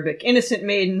Arabic innocent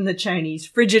maiden, the Chinese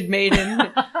frigid maiden,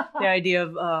 the idea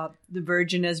of the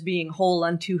virgin as being whole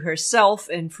unto herself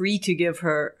and free to give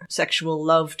her sexual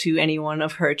love to anyone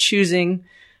of her choosing.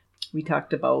 We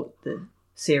talked about the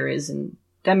Ceres and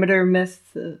Demeter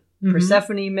myth, the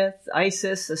Persephone myth,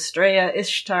 Isis, Astraea,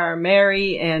 Ishtar,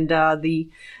 Mary, and the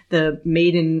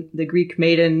maiden, the Greek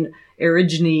maiden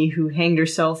Erigone, who hanged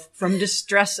herself from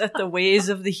distress at the ways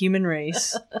of the human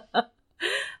race.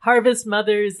 Harvest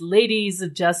mothers, ladies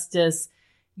of justice,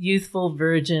 youthful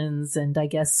virgins, and I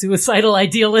guess suicidal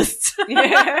idealists.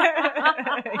 Yeah.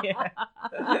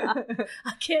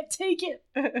 I can't take it.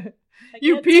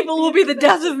 You people will be the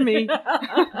death of me.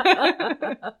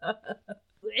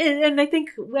 And I think,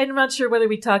 I'm not sure whether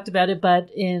we talked about it, but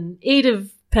in 8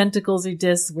 of Pentacles or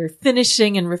Discs, we're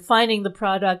finishing and refining the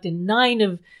product. In 9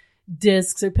 of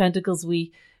Discs or Pentacles,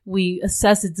 we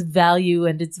assess its value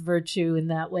and its virtue in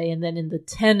that way. And then in the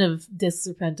 10 of Discs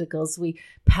or Pentacles, we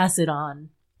pass it on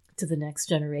to the next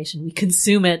generation. We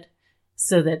consume it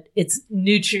so that its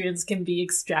nutrients can be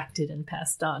extracted and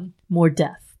passed on. More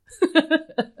death.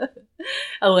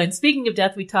 Oh, and speaking of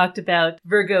death, we talked about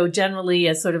Virgo generally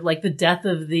as sort of like the death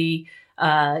of the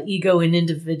ego and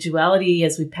individuality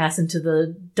as we pass into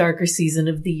the darker season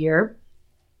of the year.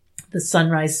 The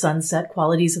sunrise, sunset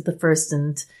qualities of the 1st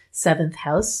and 7th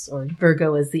house, or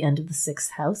Virgo as the end of the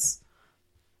 6th house.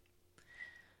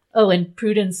 Oh, and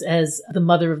prudence as the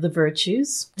mother of the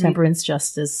virtues, temperance,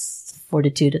 justice,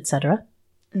 fortitude, etc.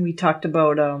 And we talked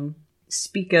about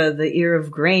Spica, the ear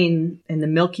of grain, and the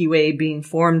Milky Way being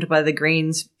formed by the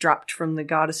grains dropped from the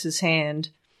goddess's hand.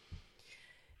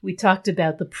 We talked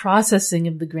about the processing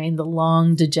of the grain, the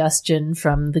long digestion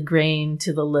from the grain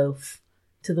to the loaf,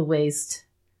 to the waste,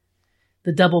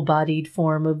 the double-bodied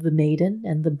form of the maiden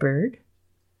and the bird.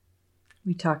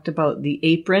 We talked about the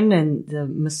apron and the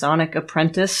Masonic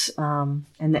apprentice, and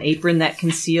the apron that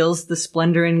conceals the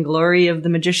splendor and glory of the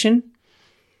magician.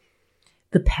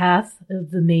 The path of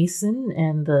the mason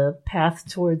and the path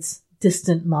towards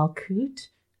distant Malkut,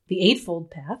 the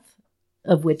eightfold path,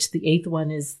 of which the eighth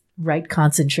one is right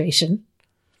concentration.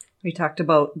 We talked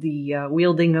about the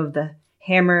wielding of the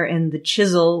hammer and the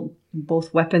chisel,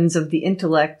 both weapons of the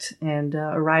intellect, and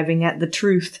arriving at the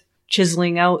truth,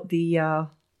 chiseling out the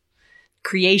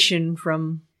creation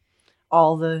from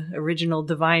all the original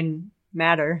divine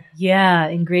matter. Yeah,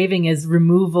 engraving as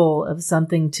removal of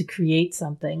something to create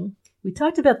something. We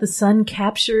talked about the sun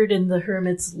captured in the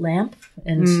hermit's lamp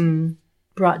and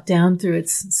brought down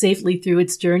safely through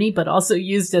its journey, but also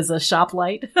used as a shop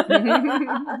light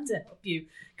to help you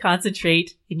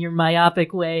concentrate in your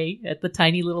myopic way at the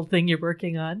tiny little thing you're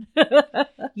working on.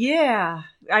 Yeah,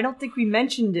 I don't think we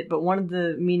mentioned it, but one of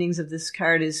the meanings of this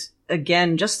card is,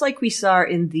 again, just like we saw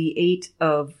in the Eight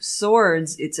of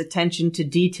Swords, it's attention to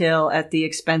detail at the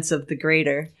expense of the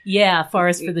greater. Yeah,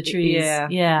 forest for the trees.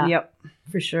 Yeah. Yep.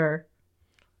 For sure.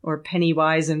 Or penny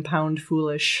wise and pound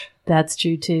foolish. That's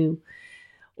true too.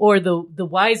 Or the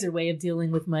wiser way of dealing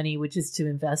with money, which is to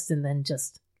invest and then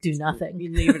just do nothing.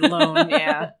 You leave it alone,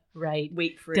 yeah. Right.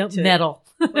 Wait for Don't it to meddle.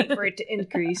 wait for it to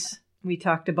increase. We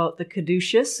talked about the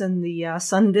caduceus and the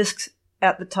sun discs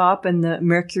at the top and the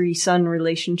Mercury-Sun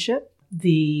relationship.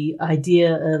 The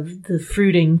idea of the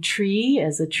fruiting tree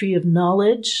as a tree of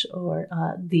knowledge, or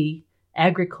the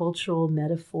agricultural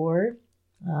metaphor,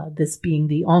 this being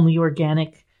the only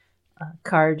organic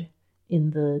card in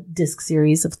the disc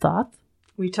series of Thoth.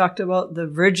 We talked about the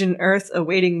virgin earth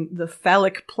awaiting the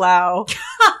phallic plow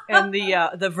and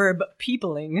the verb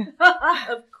peopling.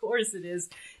 Of course it is.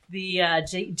 The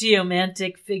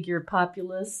geomantic figure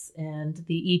populace and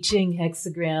the I Ching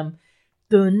hexagram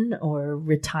Dun, or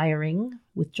retiring,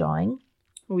 withdrawing.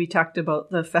 We talked about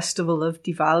the festival of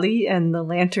Diwali and the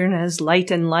lantern as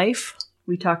light and life.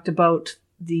 We talked about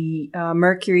the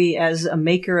Mercury as a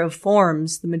maker of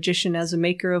forms, the magician as a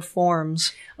maker of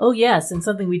forms. Oh, yes. And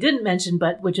something we didn't mention,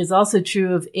 but which is also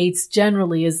true of eights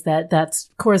generally, is that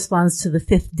corresponds to the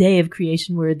fifth day of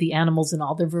creation, where the animals in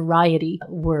all their variety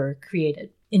were created.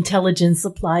 Intelligence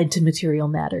applied to material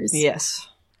matters. Yes.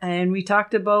 And we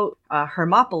talked about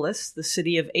Hermopolis, the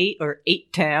city of eight, or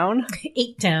Eight Town.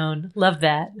 Eight Town. Love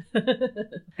that.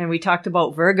 And we talked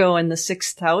about Virgo in the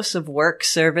sixth house of work,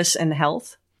 service, and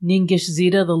health. Ningish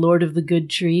Zeta, the lord of the good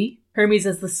tree. Hermes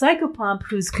as the psychopomp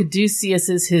whose caduceus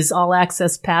is his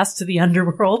all-access pass to the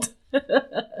underworld.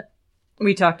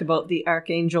 We talked about the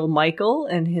Archangel Michael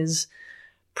and his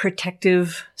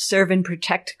protective, serve and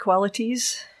protect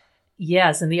qualities.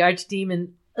 Yes, and the archdemon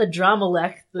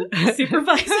Adramelech, the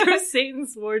supervisor of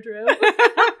Satan's wardrobe.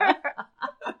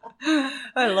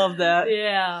 I love that.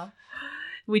 Yeah.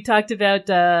 We talked about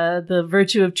the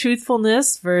virtue of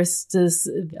truthfulness versus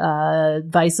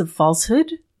vice of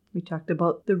falsehood. We talked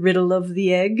about the riddle of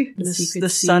the egg, the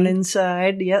sun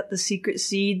inside, the secret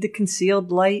seed, the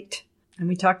concealed light. And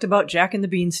we talked about Jack and the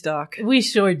Beanstalk. We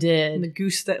sure did. And the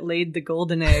goose that laid the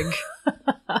golden egg.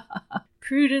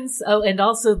 Prudence. Oh, and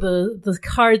also the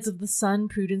cards of the sun: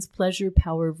 prudence, pleasure,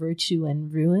 power, virtue,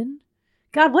 and ruin.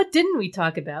 God, what didn't we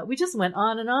talk about? We just went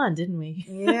on and on, didn't we?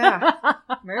 Yeah.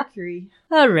 Mercury.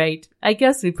 All right. I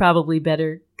guess we probably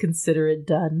better consider it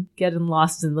done. Getting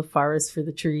lost in the forest for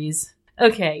the trees.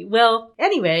 Okay. Well,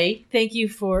 anyway, thank you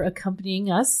for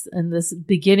accompanying us in this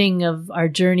beginning of our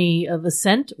journey of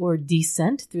ascent or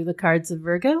descent through the cards of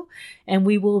Virgo. And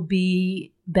we will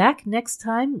be back next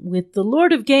time with the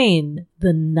Lord of Gain,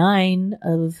 the 9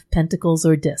 of Pentacles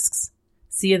or Discs.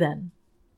 See you then.